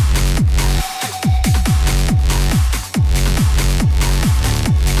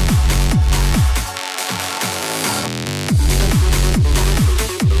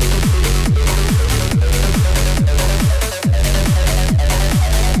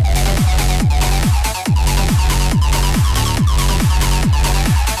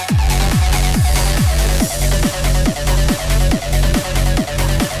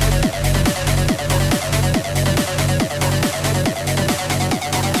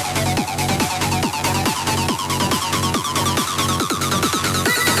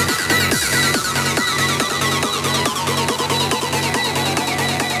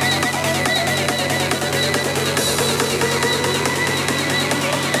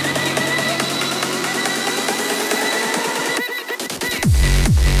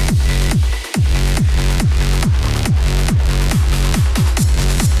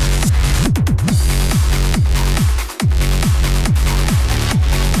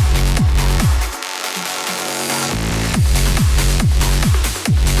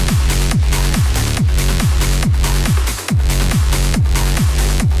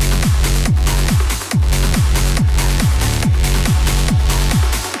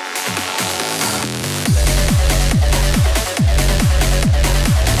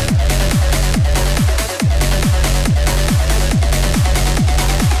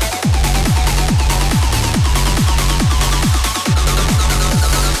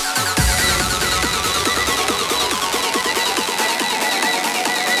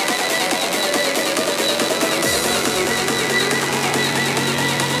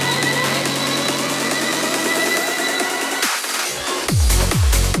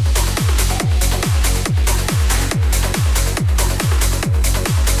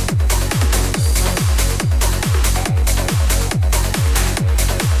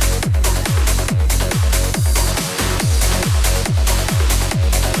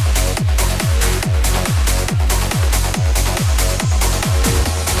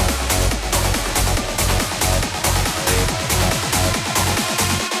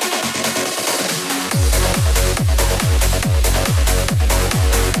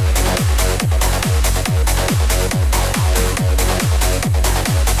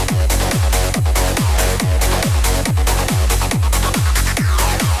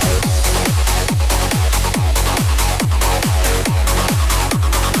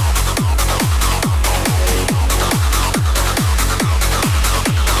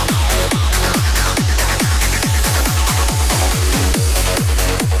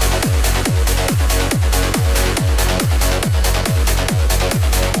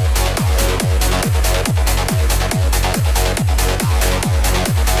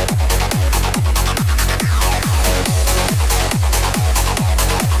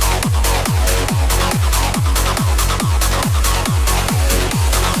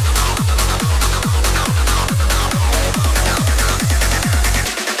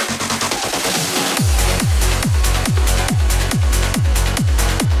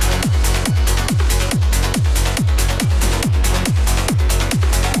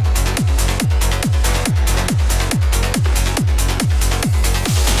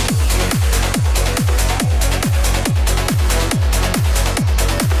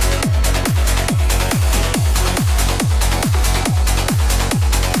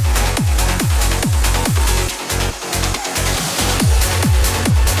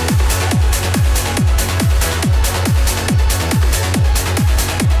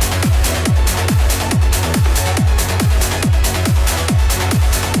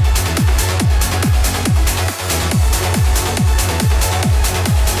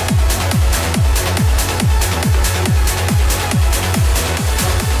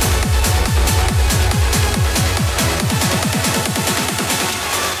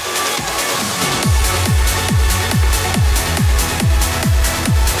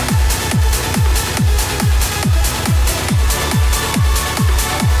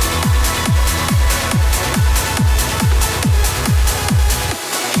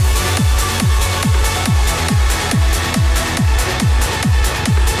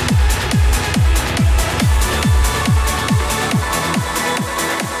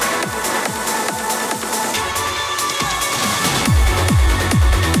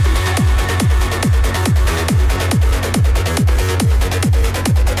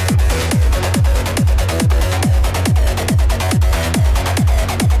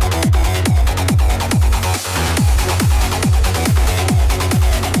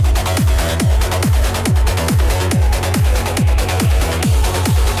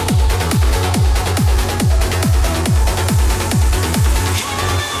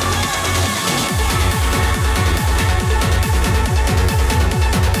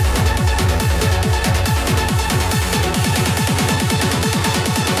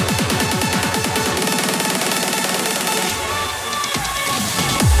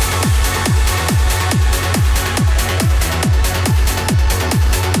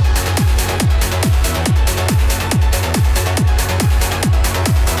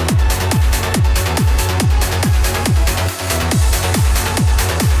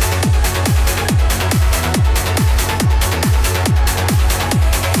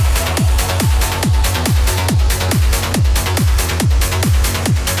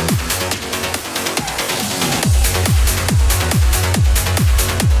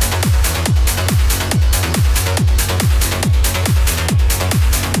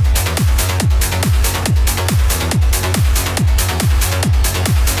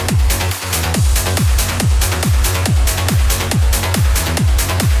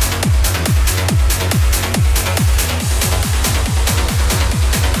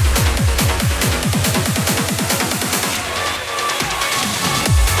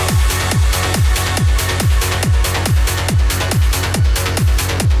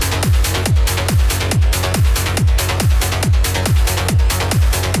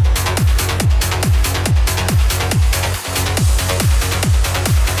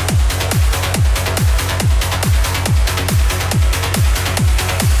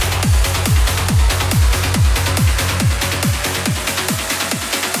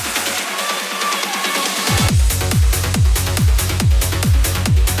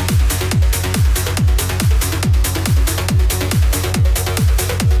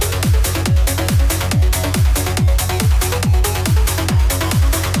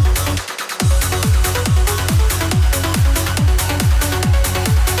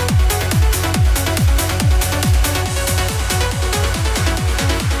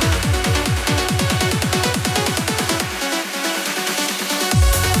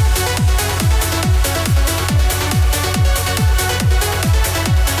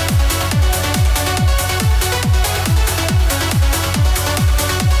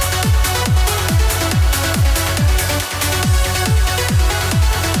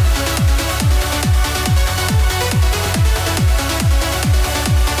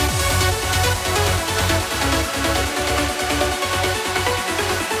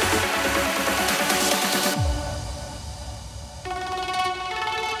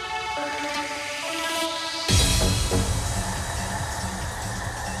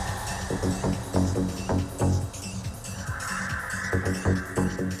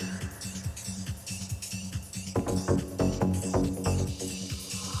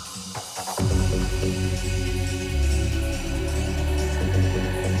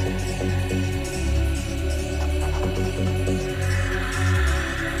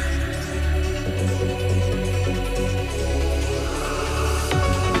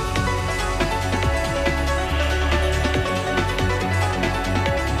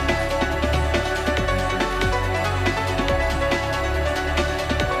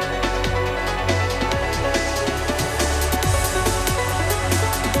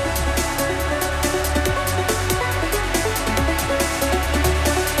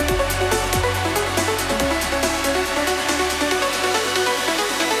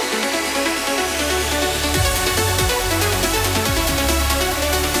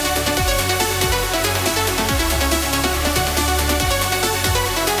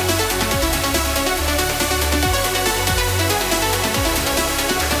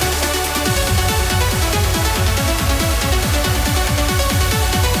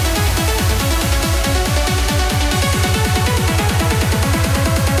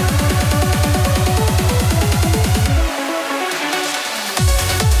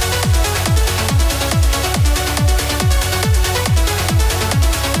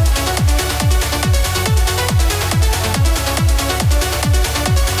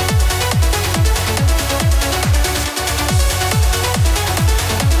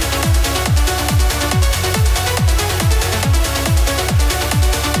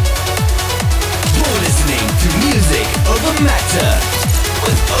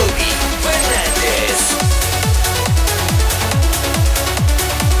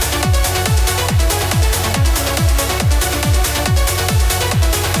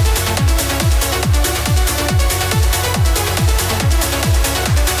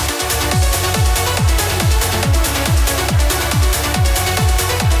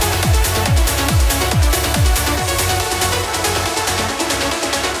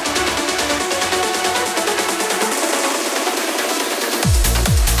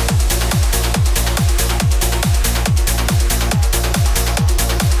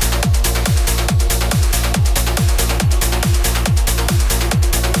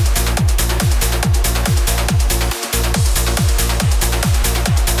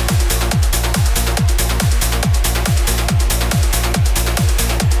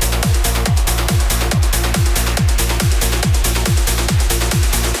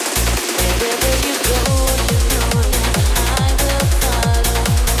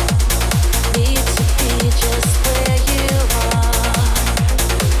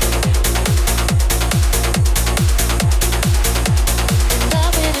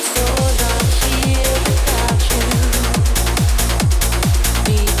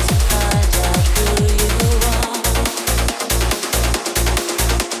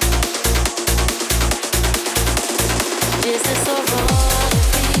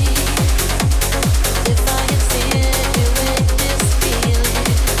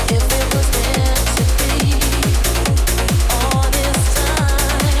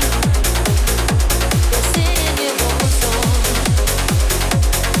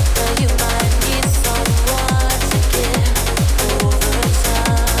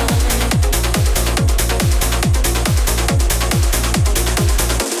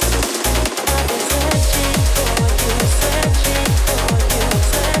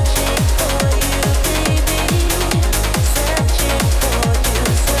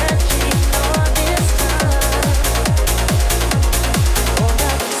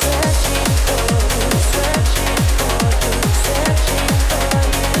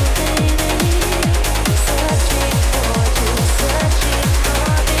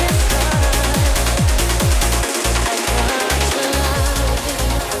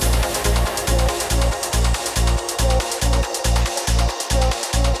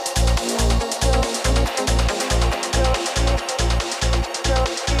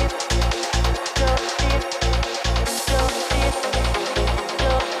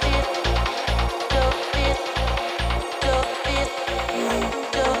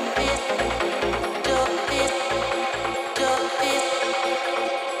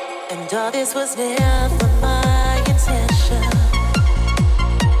 Thought this was never my intention.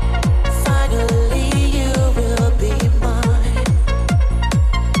 Finally, you will be mine.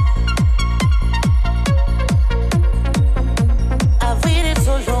 I've waited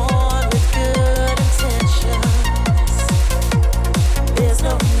so long with good intentions. There's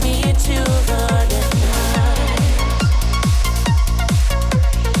no need to run and hide.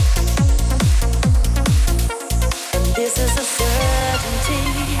 And this is a certainty.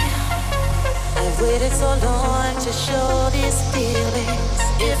 I've waited so long to show these feelings.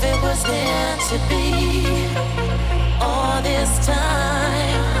 If it was meant to be, all this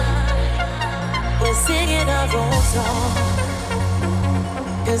time we're singing our own song.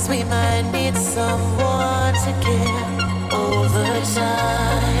 'Cause we might need someone to care over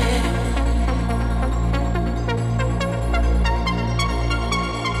time.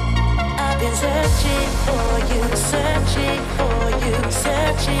 I've been searching for you, searching for you,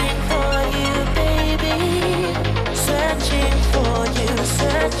 searching for you, baby. Searching for you,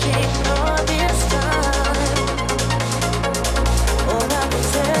 searching all this time. Oh, I've been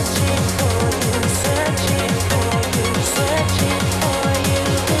searching for you, searching for you, searching for you,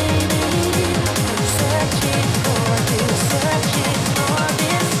 baby. Searching for you, searching all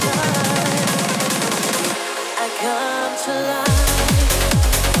this time. I come to life.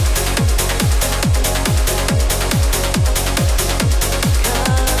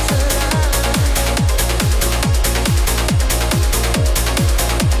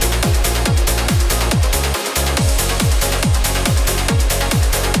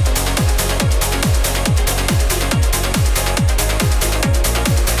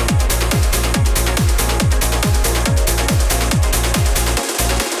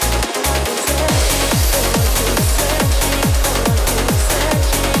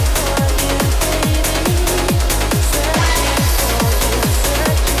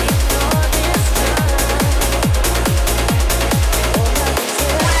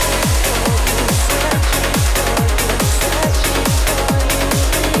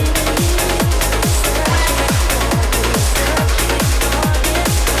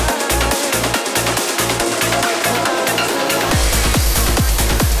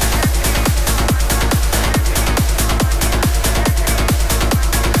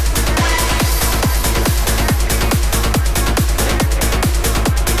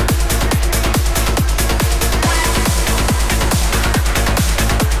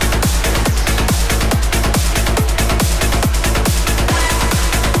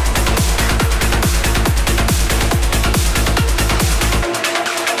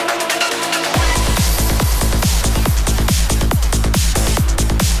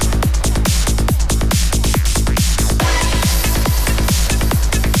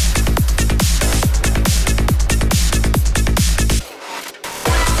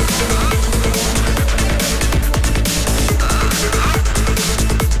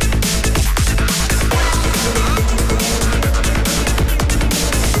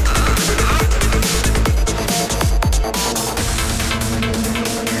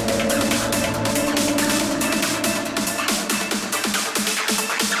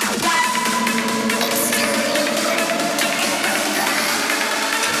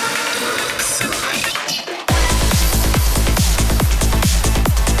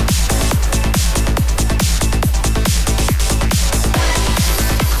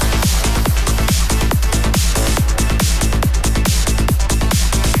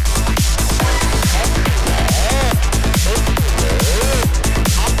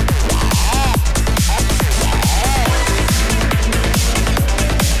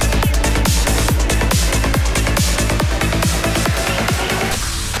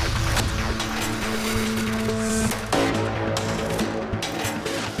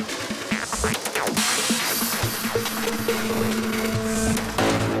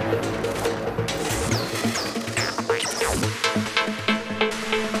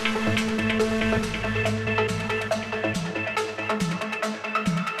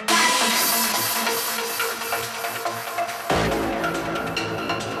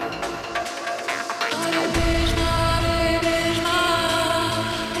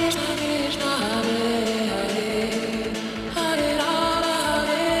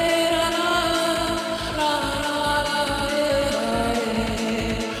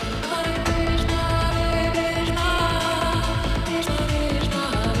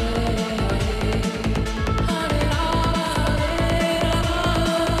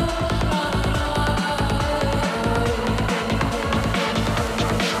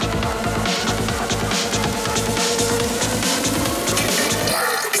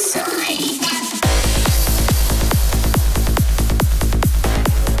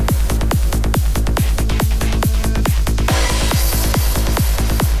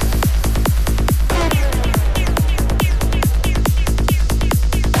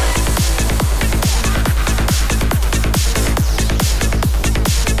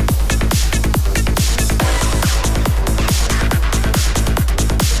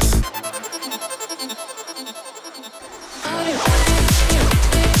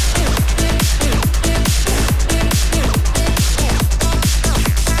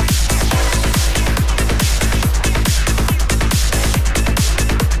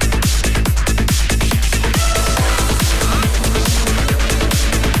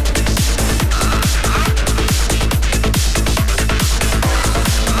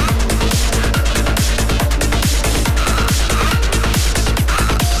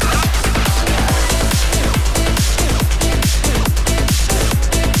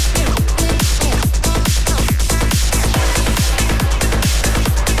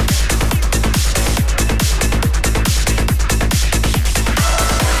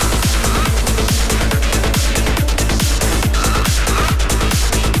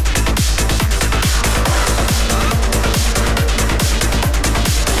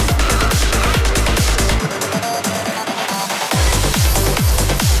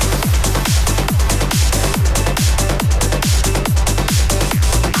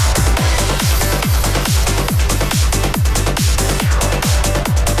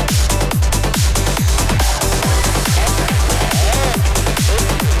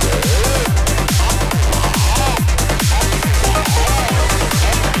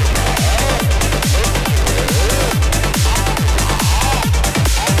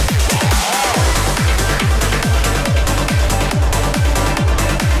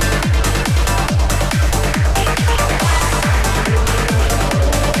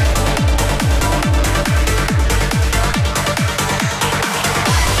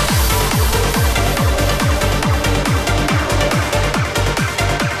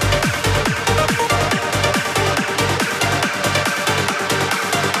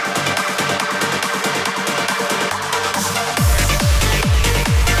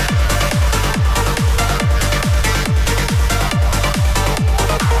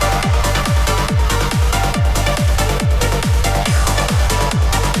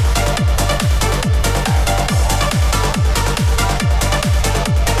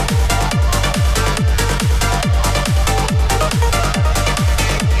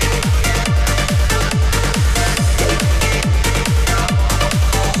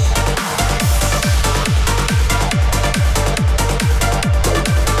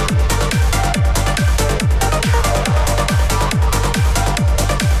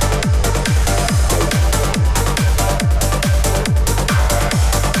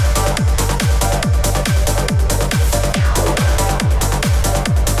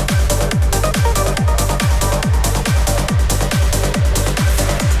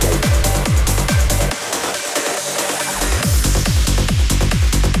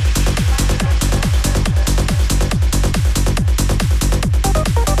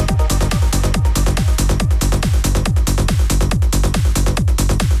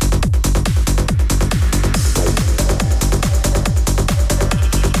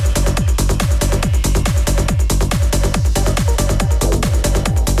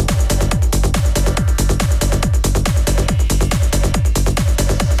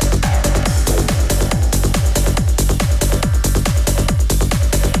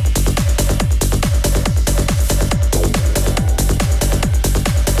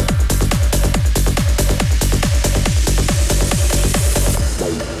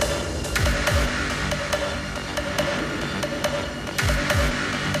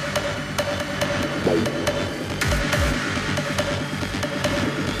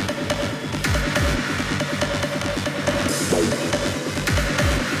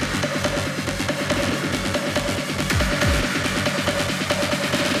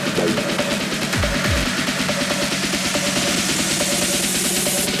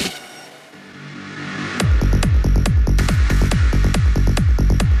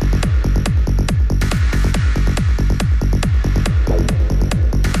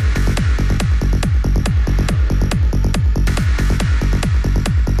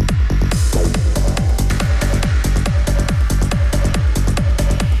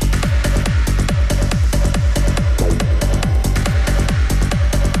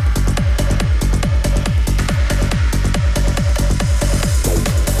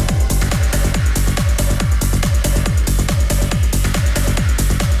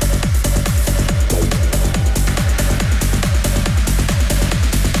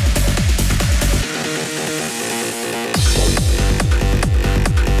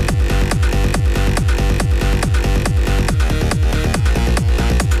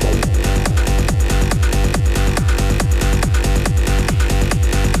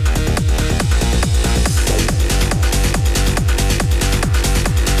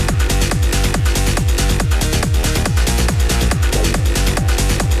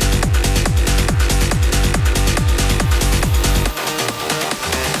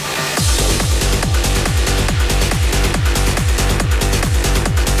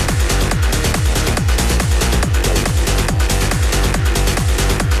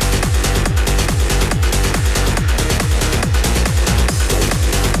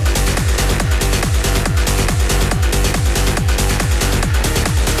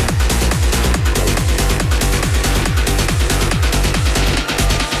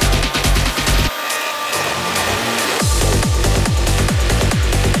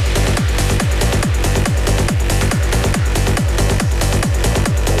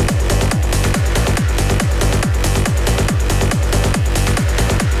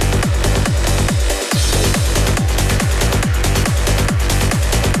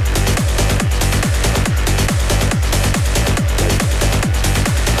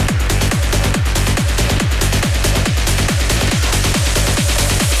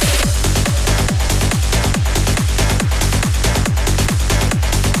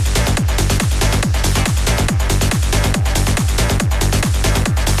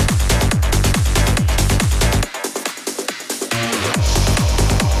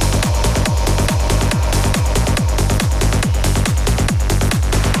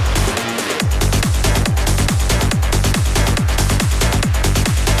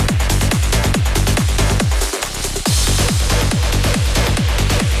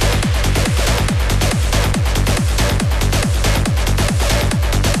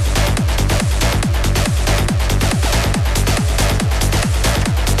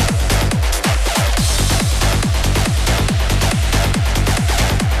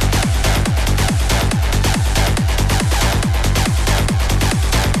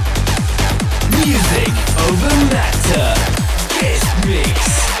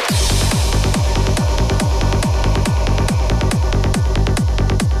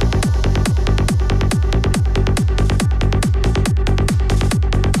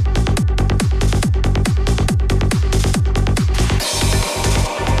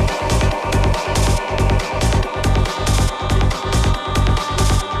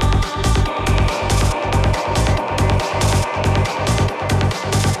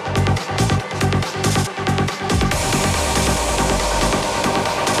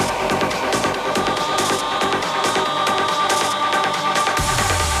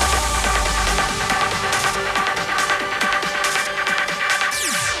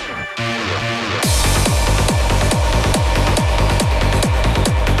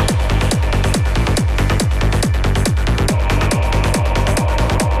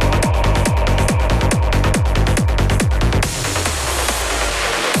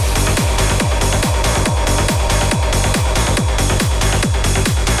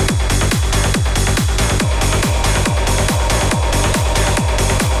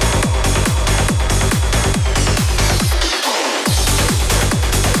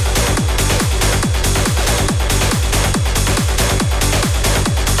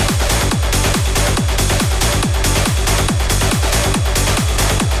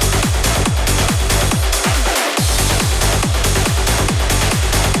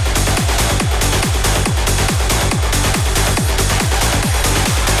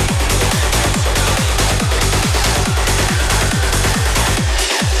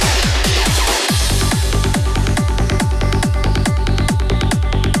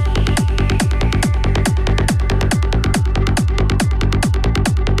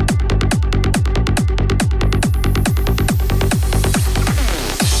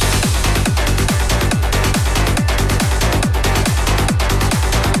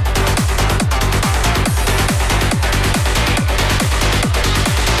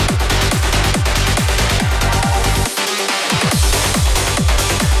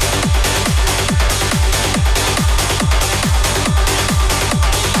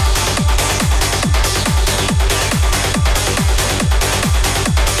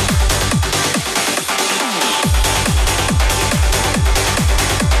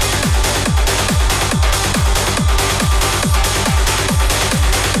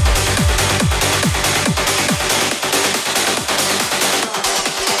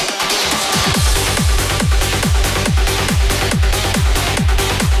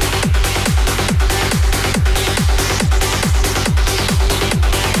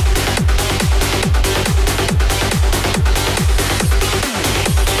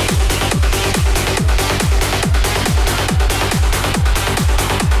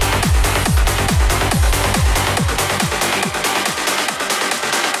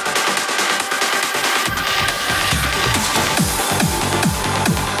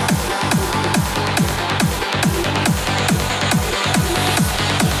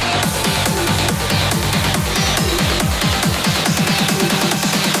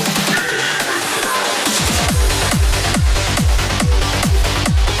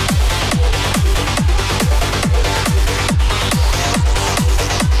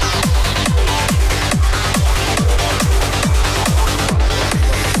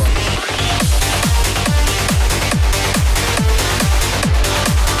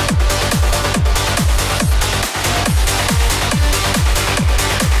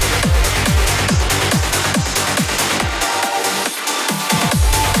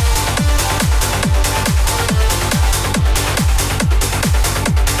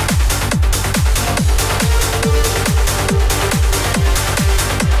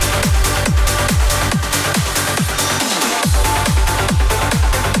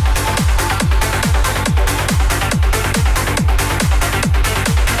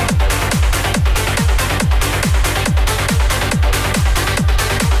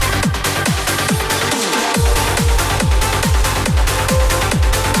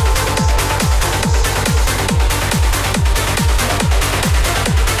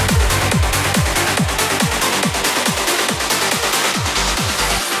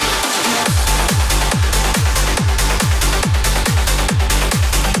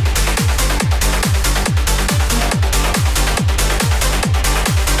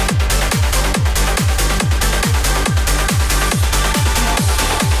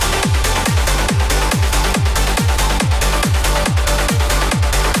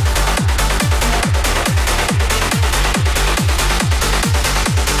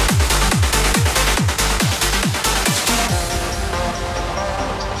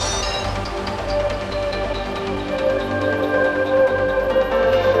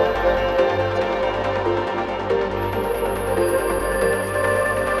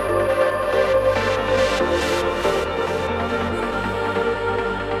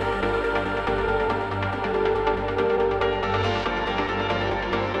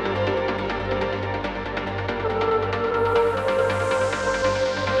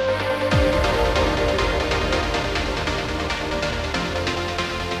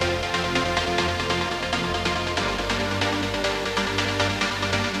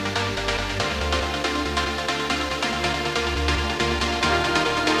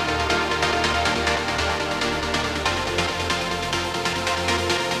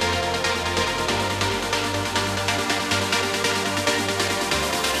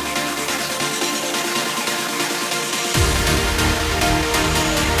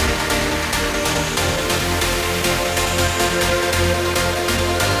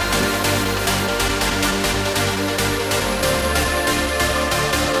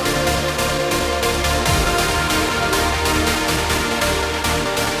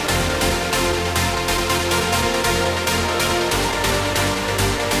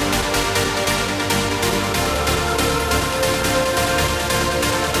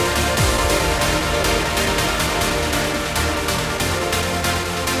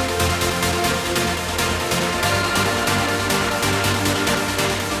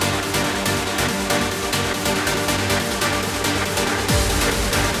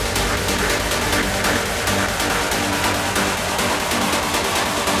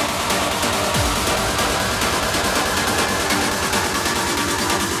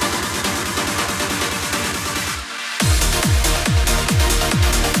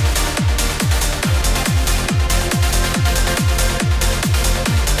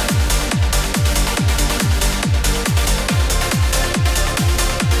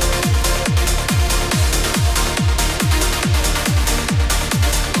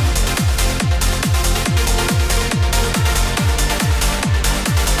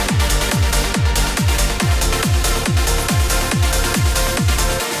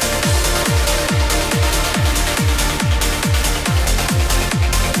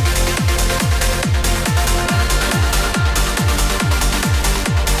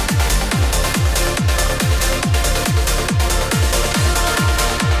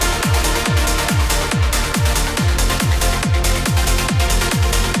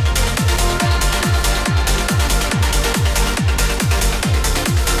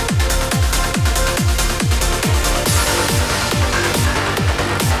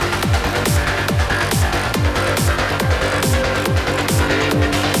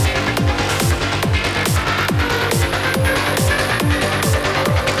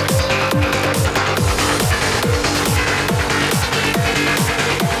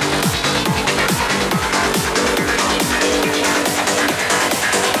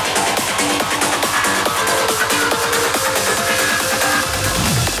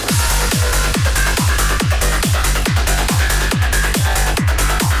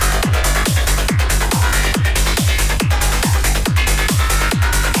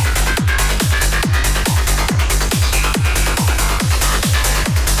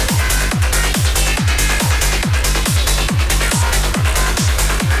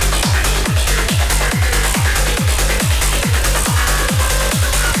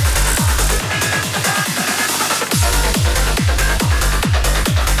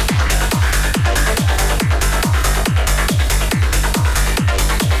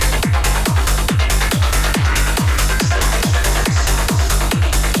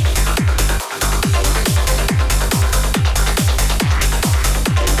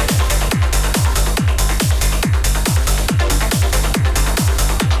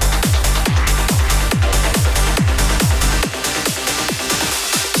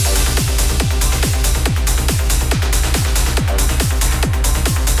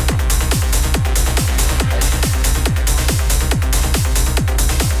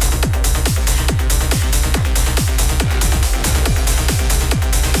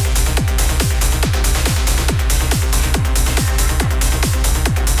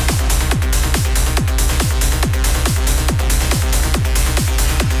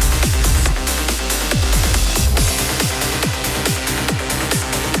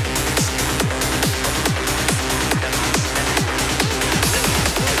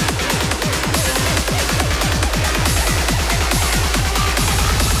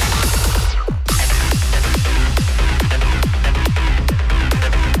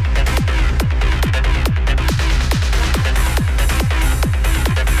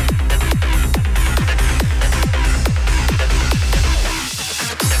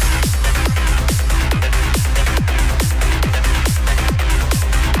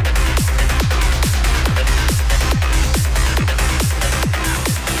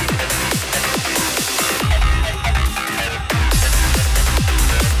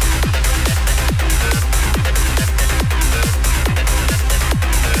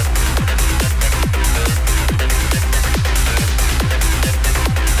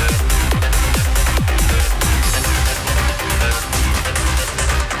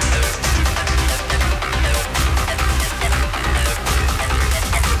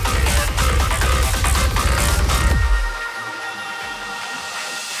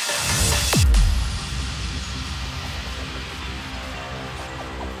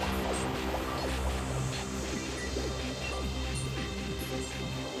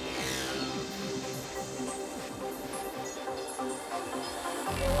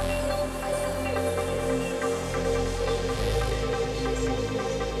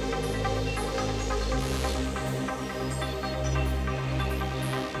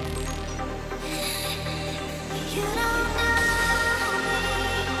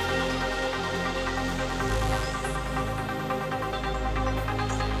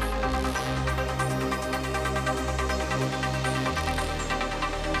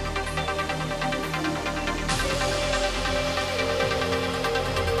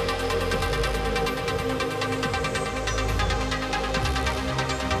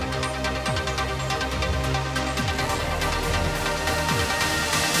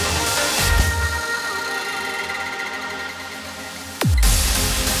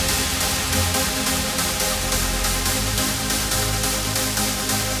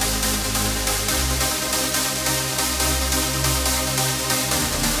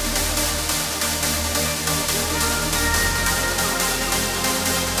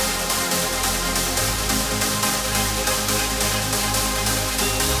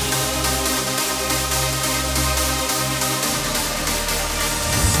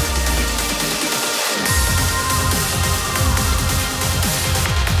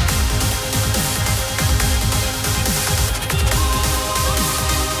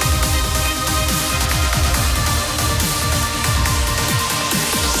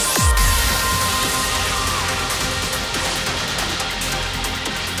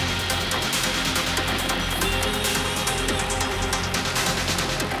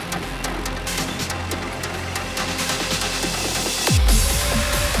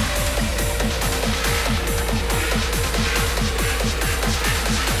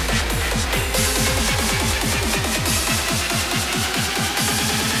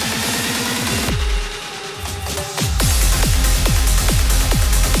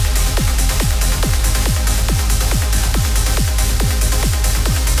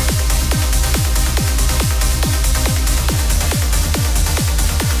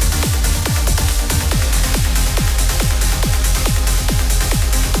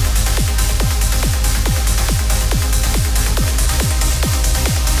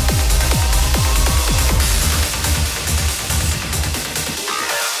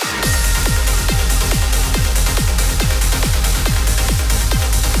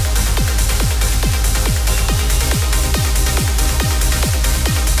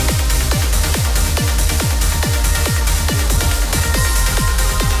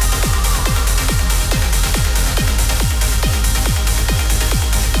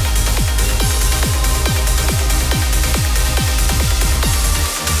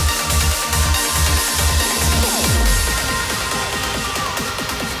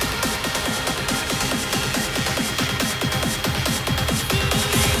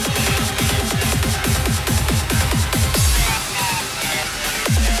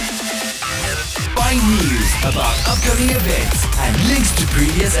 find news about upcoming events and links to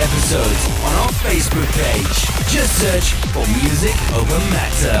previous episodes on our Facebook page. Just search for Music Over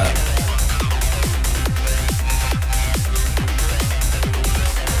Matter.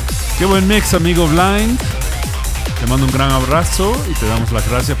 Qué buen mix, amigo Blind. Te mando un gran abrazo y te damos las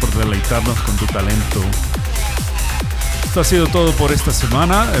gracias por deleitarnos con tu talento. Esto ha sido todo por esta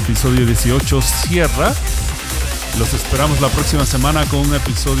semana. Episodio 18 cierra. Los esperamos la próxima semana con un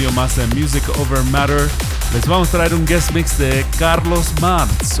episodio más de Music Over Matter. Les vamos a traer un guest mix de Carlos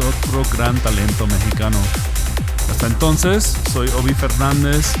Martz, otro gran talento mexicano. Hasta entonces, soy Obi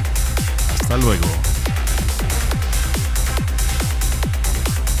Fernández. Hasta luego.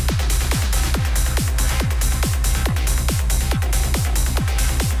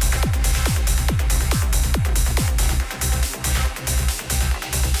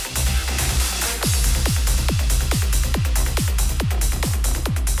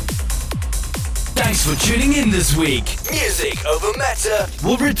 Thanks for tuning in this week. Music Over Matter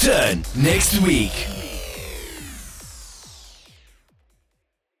will return next week.